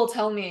 People will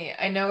tell me,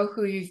 I know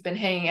who you've been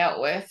hanging out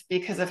with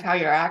because of how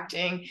you're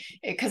acting,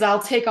 because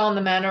I'll take on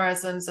the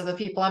mannerisms of the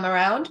people I'm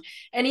around,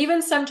 and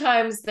even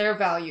sometimes their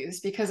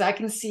values, because I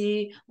can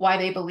see why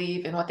they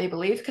believe in what they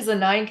believe, because a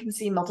 9 can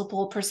see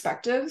multiple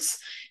perspectives.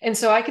 And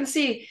so I can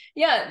see,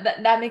 yeah,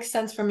 that makes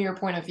sense from your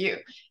point of view.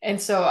 And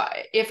so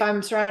if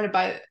I'm surrounded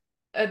by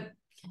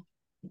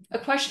a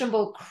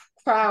questionable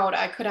crowd,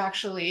 I could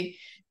actually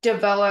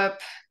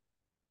develop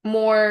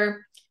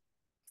more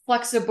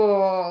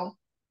flexible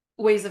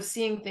ways of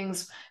seeing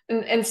things.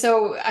 And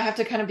so I have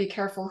to kind of be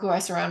careful who I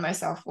surround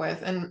myself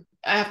with. And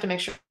I have to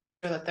make sure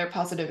that they're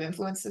positive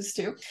influences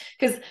too.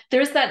 Because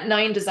there's that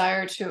 9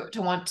 desire to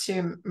want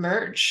to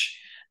merge.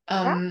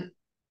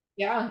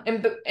 Yeah.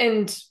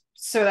 And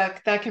so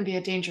that can be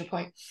a danger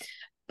point.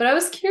 But I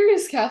was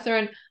curious,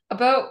 Katherine,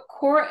 about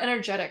core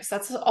energetics.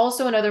 That's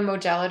also another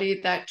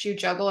modality that you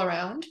juggle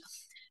around.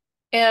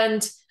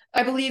 And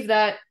I believe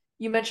that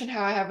you mentioned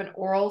how I have an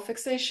oral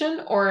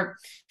fixation, or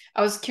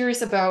I was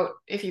curious about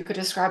if you could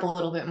describe a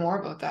little bit more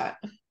about that.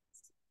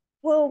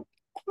 Well,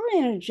 core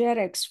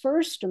energetics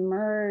first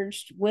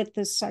emerged with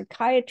the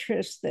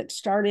psychiatrist that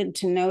started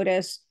to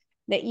notice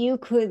that you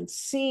could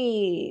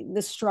see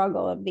the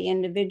struggle of the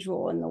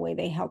individual in the way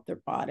they help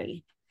their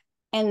body.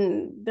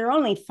 And there are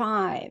only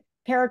 5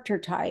 character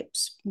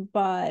types,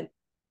 but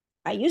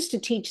I used to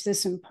teach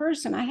this in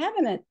person. I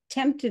haven't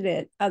attempted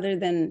it other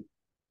than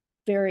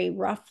very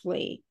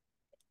roughly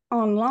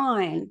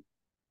online,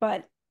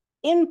 but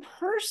in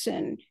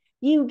person,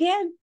 you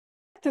get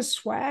the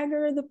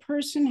swagger the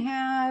person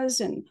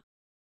has and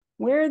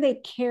where they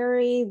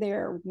carry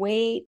their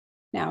weight.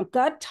 Now,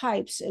 gut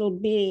types, it'll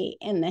be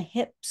in the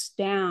hips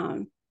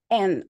down,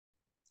 and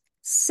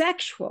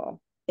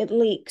sexual, it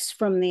leaks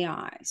from the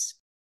eyes.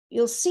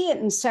 You'll see it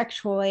in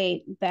sexual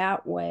 8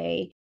 that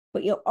way,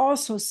 but you'll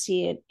also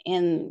see it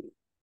in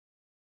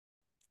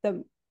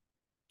the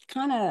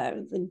kind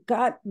of the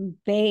gut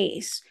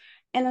base.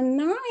 And a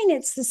 9,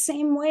 it's the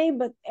same way,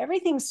 but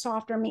everything's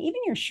softer. I mean,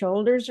 even your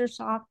shoulders are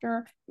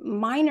softer.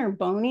 Mine are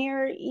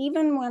bonier.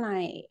 Even when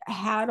I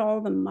had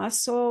all the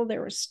muscle,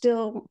 there was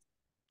still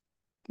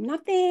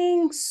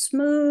nothing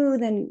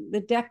smooth in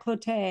the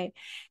décolleté.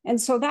 And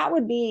so that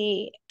would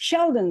be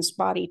Sheldon's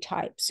body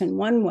types. In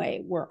one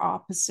way, we're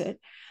opposite.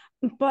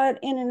 But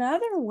in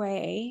another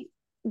way,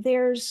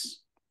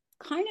 there's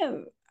kind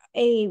of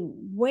a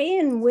way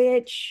in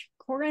which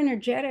core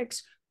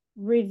energetics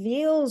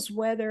reveals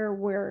whether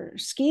we're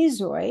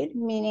schizoid,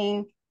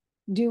 meaning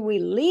do we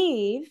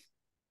leave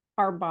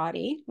our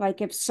body?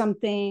 Like if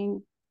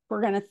something,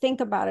 we're going to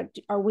think about it,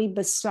 are we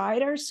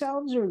beside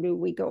ourselves or do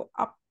we go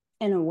up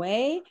and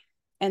away?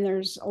 And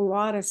there's a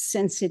lot of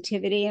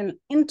sensitivity and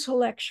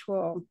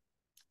intellectual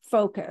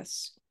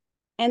focus.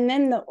 And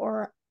then the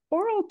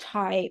oral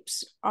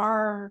types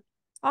are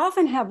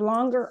often have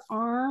longer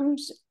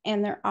arms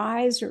and their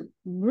eyes are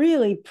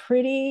really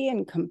pretty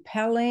and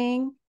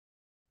compelling.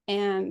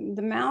 And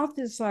the mouth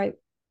is like,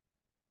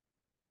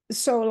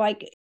 so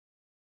like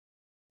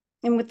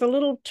And with the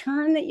little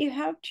turn that you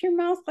have to your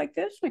mouth like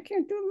this, I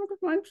can't do it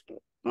because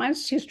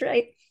mine's too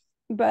straight.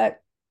 But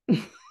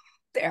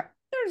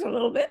there's a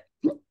little bit.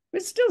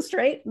 It's still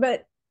straight,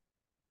 but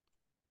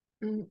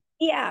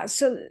yeah.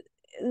 So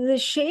the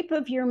shape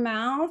of your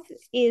mouth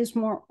is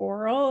more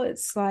oral.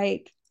 It's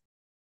like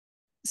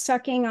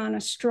sucking on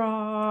a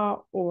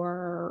straw,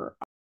 or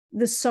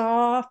the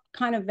soft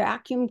kind of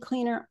vacuum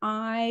cleaner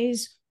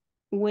eyes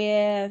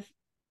with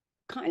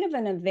kind of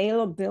an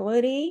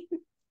availability.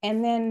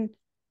 And then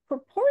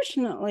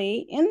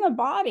proportionately in the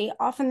body,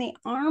 often the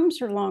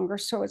arms are longer.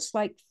 So it's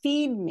like,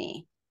 feed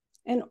me.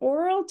 And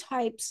oral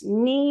types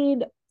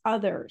need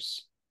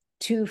others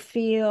to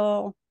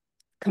feel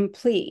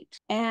complete.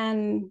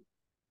 And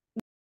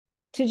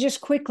to just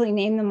quickly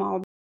name them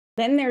all,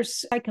 then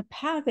there's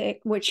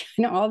psychopathic, which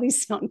I know all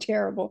these sound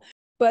terrible,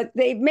 but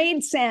they've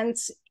made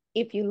sense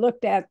if you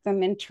looked at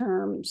them in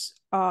terms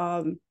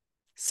of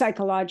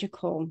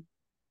psychological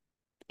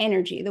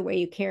energy, the way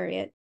you carry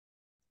it.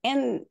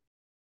 And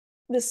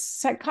the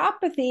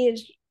psychopathy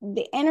is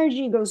the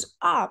energy goes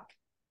up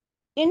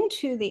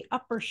into the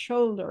upper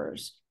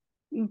shoulders.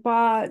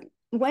 But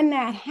when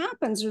that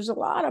happens, there's a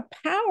lot of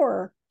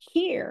power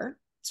here.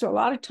 So a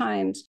lot of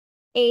times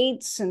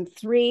 8s and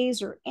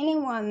 3s, or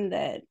anyone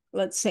that,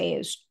 let's say,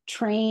 is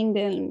trained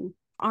in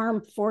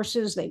armed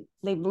forces,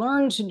 they've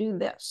learned to do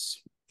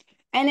this.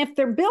 And if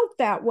they're built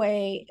that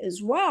way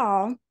as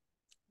well,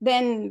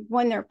 then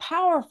when they're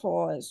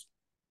powerful, is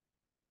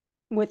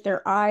with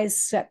their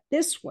eyes set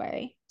this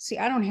way. See,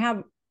 I don't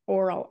have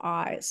oral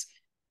eyes.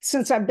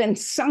 Since I've been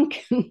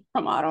sunken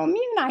from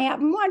autoimmune, I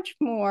have much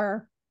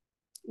more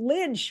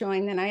lid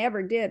showing than I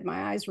ever did.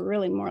 My eyes were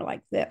really more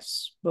like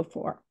this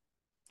before.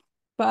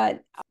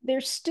 But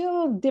they're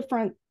still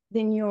different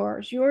than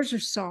yours. Yours are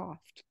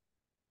soft.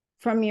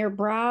 From your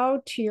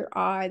brow to your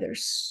eye,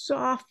 there's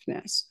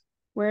softness,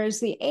 whereas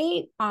the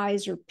 8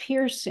 eyes are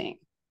piercing.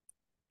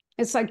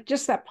 It's like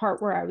just that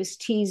part where I was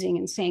teasing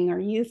and saying, are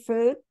you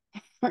food?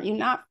 Are you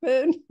not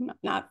food?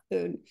 Not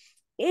food.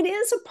 It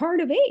is a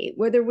part of 8,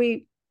 whether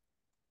we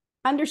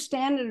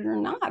understand it or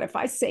not. If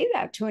I say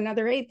that to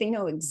another 8, they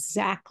know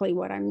exactly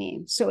what I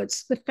mean. So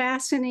it's the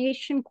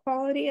fascination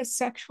quality. A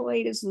sexual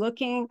 8 is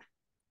looking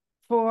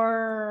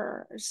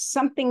for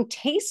something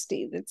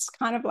tasty that's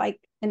kind of like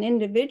an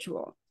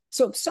individual.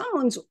 So if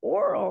someone's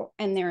oral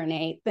and they're an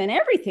 8, then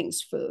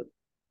everything's food,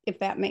 if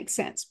that makes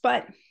sense.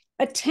 But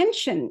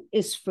attention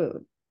is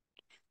food.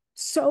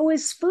 So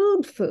is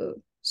food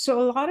food.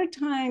 So a lot of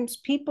times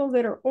people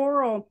that are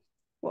oral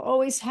will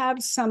always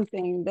have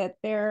something that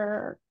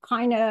they're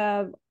kind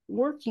of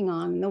working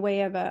on in the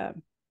way of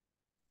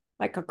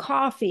like a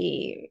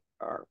coffee.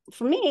 Or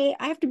for me,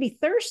 I have to be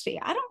thirsty.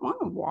 I don't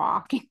want to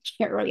walk and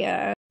carry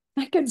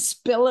I could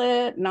spill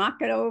it, knock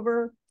it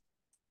over.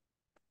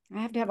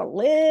 I have to have a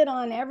lid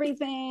on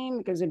everything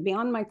because it'd be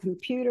on my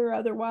computer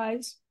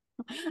otherwise.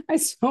 I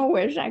so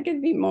wish I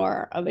could be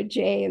more of a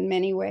J in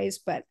many ways,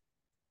 but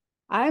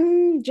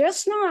I'm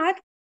just not.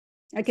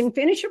 I can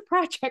finish a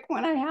project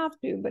when I have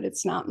to, but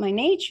it's not my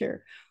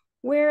nature.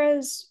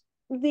 Whereas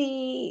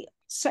the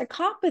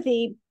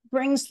psychopathy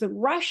brings the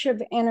rush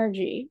of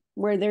energy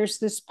where there's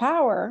this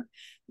power,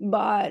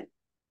 but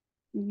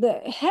the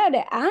head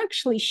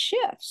actually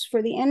shifts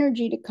for the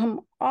energy to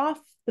come off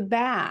the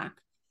back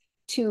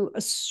to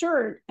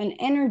assert an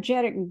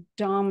energetic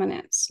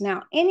dominance.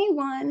 Now,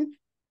 anyone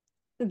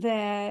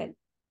that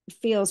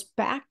feels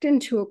backed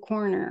into a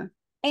corner,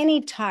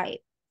 any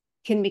type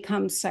can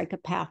become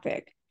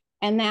psychopathic,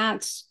 and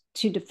that's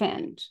to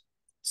defend.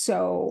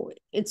 So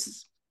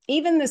it's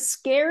even the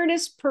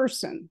scaredest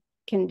person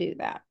can do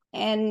that.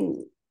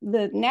 And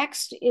the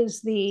next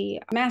is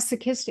the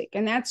masochistic,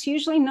 and that's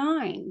usually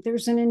 9.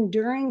 There's an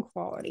enduring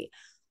quality.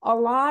 A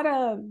lot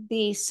of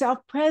the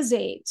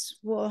self-presates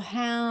will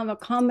have a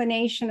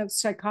combination of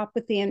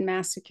psychopathy and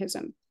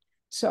masochism.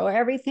 So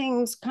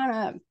everything's kind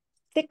of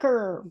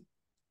thicker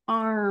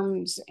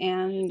arms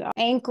and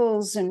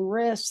ankles and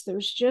wrists.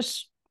 There's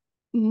just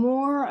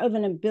more of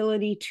an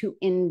ability to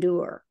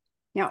endure.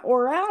 Now,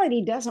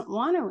 orality doesn't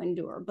want to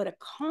endure, but a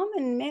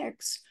common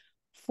mix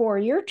for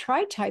your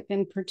tritype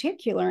in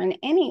particular, in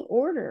any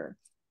order,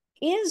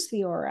 is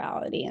the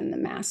orality and the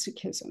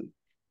masochism.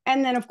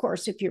 And then, of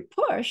course, if you're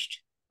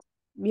pushed,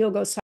 you'll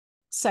go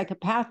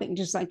psychopathic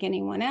just like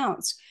anyone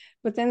else.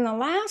 But then the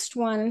last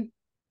one,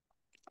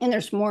 and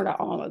there's more to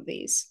all of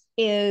these,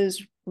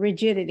 is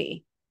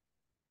rigidity.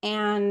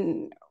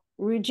 And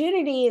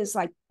rigidity is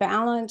like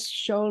balance,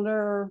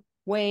 shoulder,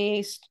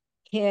 waist,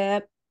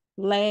 hip,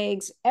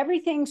 legs,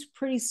 everything's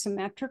pretty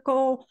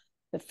symmetrical,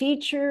 the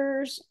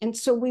features. And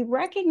so we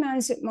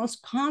recognize it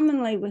most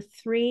commonly with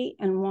 3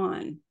 and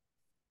 1.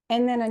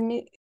 And then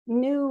a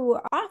new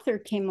author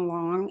came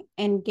along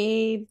and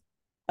gave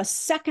a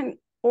second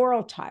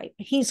oral type.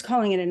 He's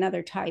calling it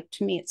another type.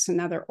 To me, it's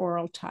another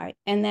oral type.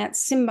 And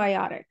that's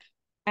symbiotic.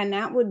 And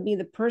that would be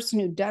the person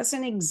who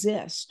doesn't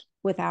exist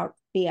without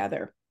the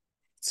other.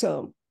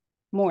 So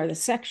more the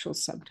sexual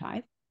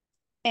subtype.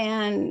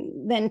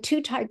 And then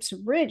 2 types of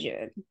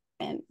rigid,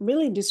 and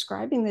really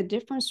describing the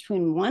difference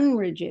between one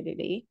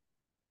rigidity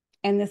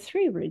and the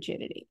 3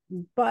 rigidity.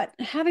 But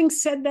having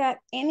said that,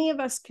 any of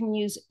us can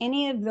use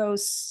any of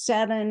those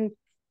 7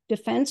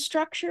 defense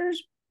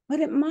structures, but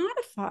it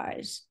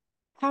modifies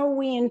how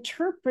we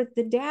interpret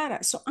the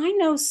data. So I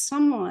know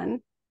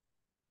someone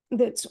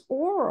that's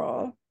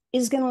oral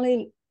is going to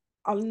need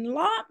a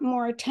lot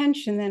more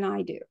attention than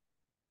I do,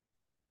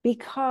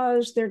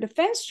 because their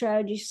defense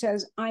strategy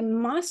says, I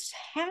must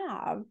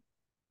have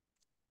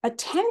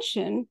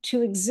attention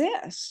to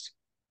exist.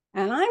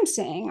 And I'm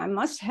saying I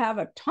must have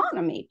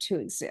autonomy to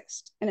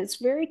exist. And it's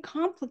very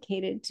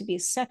complicated to be a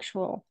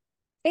sexual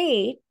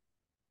 8,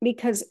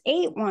 because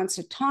 8 wants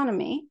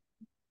autonomy,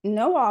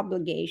 no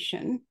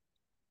obligation,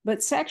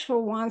 but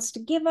sexual wants to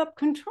give up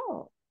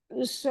control.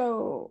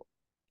 So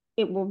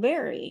it will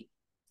vary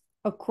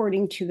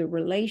according to the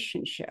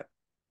relationship.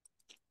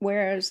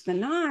 Whereas the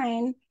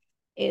 9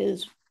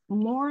 is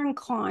more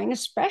inclined,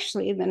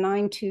 especially the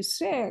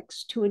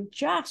 9-2-6, to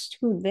adjust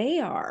who they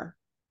are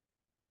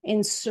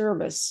in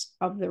service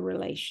of the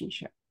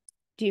relationship.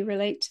 Do you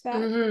relate to that?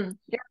 Mm-hmm.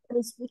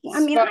 Yeah. I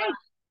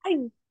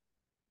mean,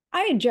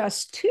 I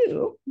adjust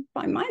too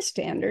by my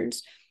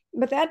standards,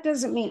 but that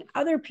doesn't mean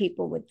other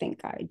people would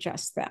think I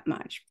adjust that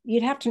much.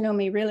 You'd have to know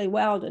me really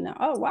well to know,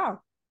 oh, wow,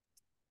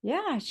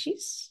 yeah,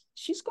 she's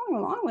going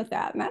along with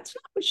that. And that's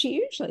not what she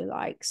usually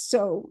likes.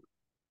 So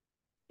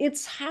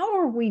it's how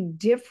are we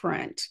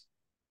different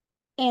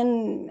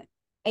in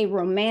a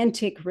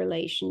romantic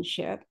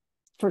relationship,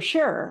 for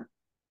sure.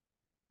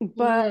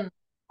 But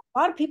a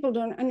lot of people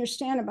don't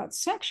understand about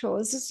sexual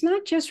is it's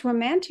not just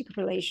romantic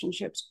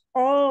relationships.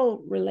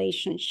 All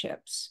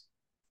relationships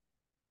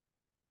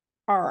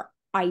are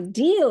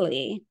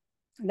ideally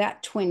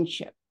that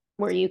twinship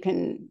where you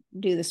can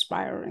do the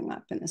spiraling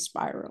up and the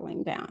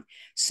spiraling down.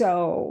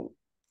 So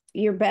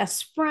your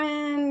best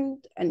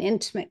friend, an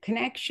intimate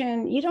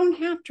connection, you don't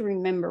have to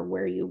remember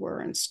where you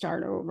were and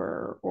start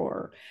over,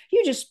 or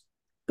you just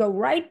go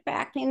right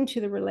back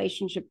into the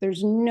relationship.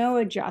 There's no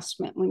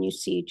adjustment when you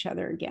see each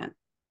other again.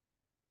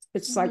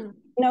 It's like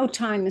no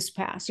time has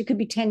passed. It could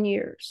be 10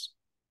 years.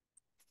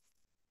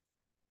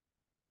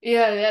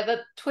 Yeah, that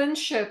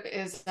twinship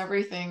is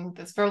everything.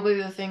 That's probably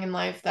the thing in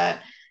life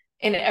that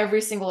in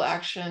every single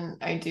action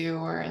I do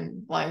or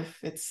in life,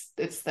 it's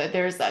that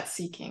there's that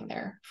seeking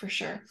there for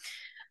sure.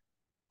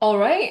 All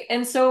right.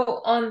 And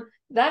so on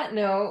that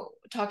note,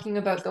 talking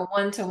about the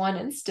one-to-one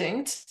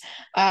instinct,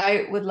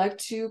 I would like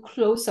to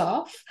close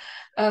off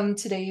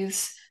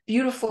today's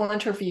beautiful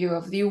interview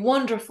of the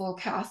wonderful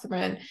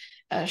Katherine.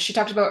 She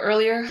talked about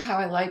earlier how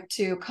I like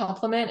to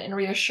compliment and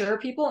reassure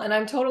people, and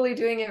I'm totally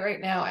doing it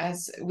right now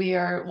as we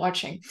are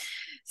watching.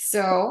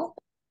 So,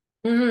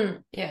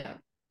 yeah.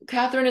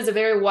 Katherine is a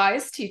very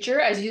wise teacher.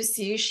 As you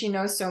see, she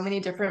knows so many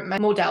different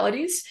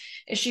modalities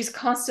and she's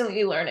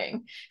constantly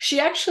learning.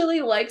 She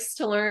actually likes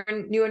to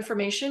learn new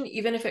information,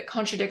 even if it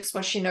contradicts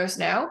what she knows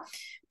now,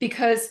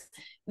 because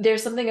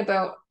there's something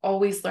about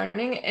always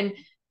learning. And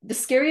the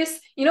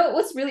scariest,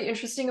 what's really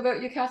interesting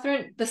about you,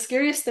 Katherine? The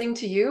scariest thing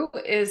to you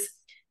is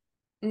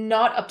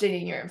not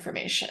updating your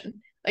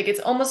information. Like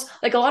it's almost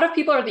like a lot of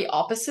people are the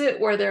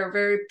opposite, where they're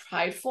very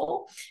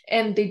prideful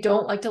and they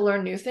don't like to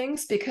learn new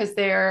things because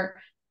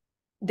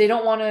they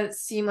don't want to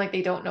seem like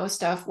they don't know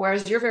stuff,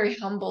 whereas you're very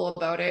humble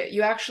about it.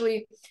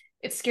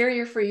 It's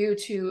scarier for you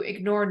to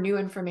ignore new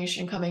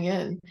information coming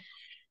in.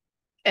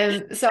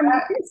 And so I'm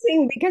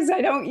guessing because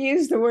I don't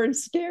use the word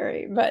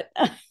scary, but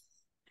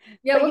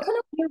yeah, but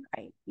you're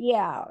right.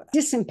 Yeah,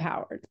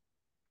 disempowered.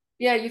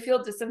 Yeah, you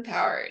feel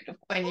disempowered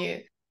when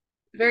you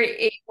very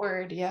 8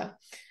 word, yeah.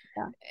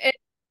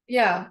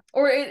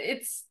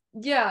 It's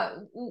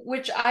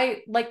which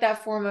I like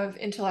that form of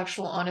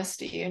intellectual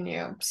honesty in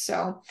you.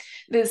 So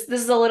this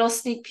is a little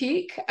sneak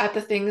peek at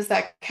the things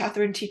that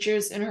Katherine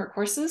teaches in her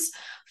courses.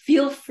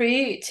 Feel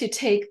free to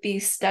take the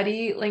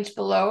study linked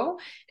below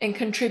and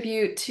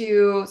contribute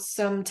to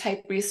some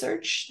type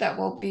research that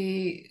will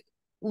be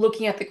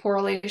looking at the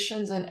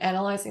correlations and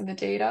analyzing the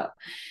data.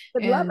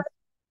 Would love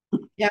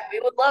it. Yeah, we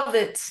would love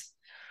it.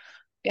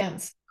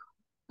 And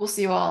we'll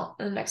see you all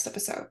in the next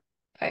episode.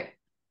 Bye.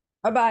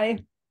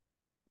 Bye-bye.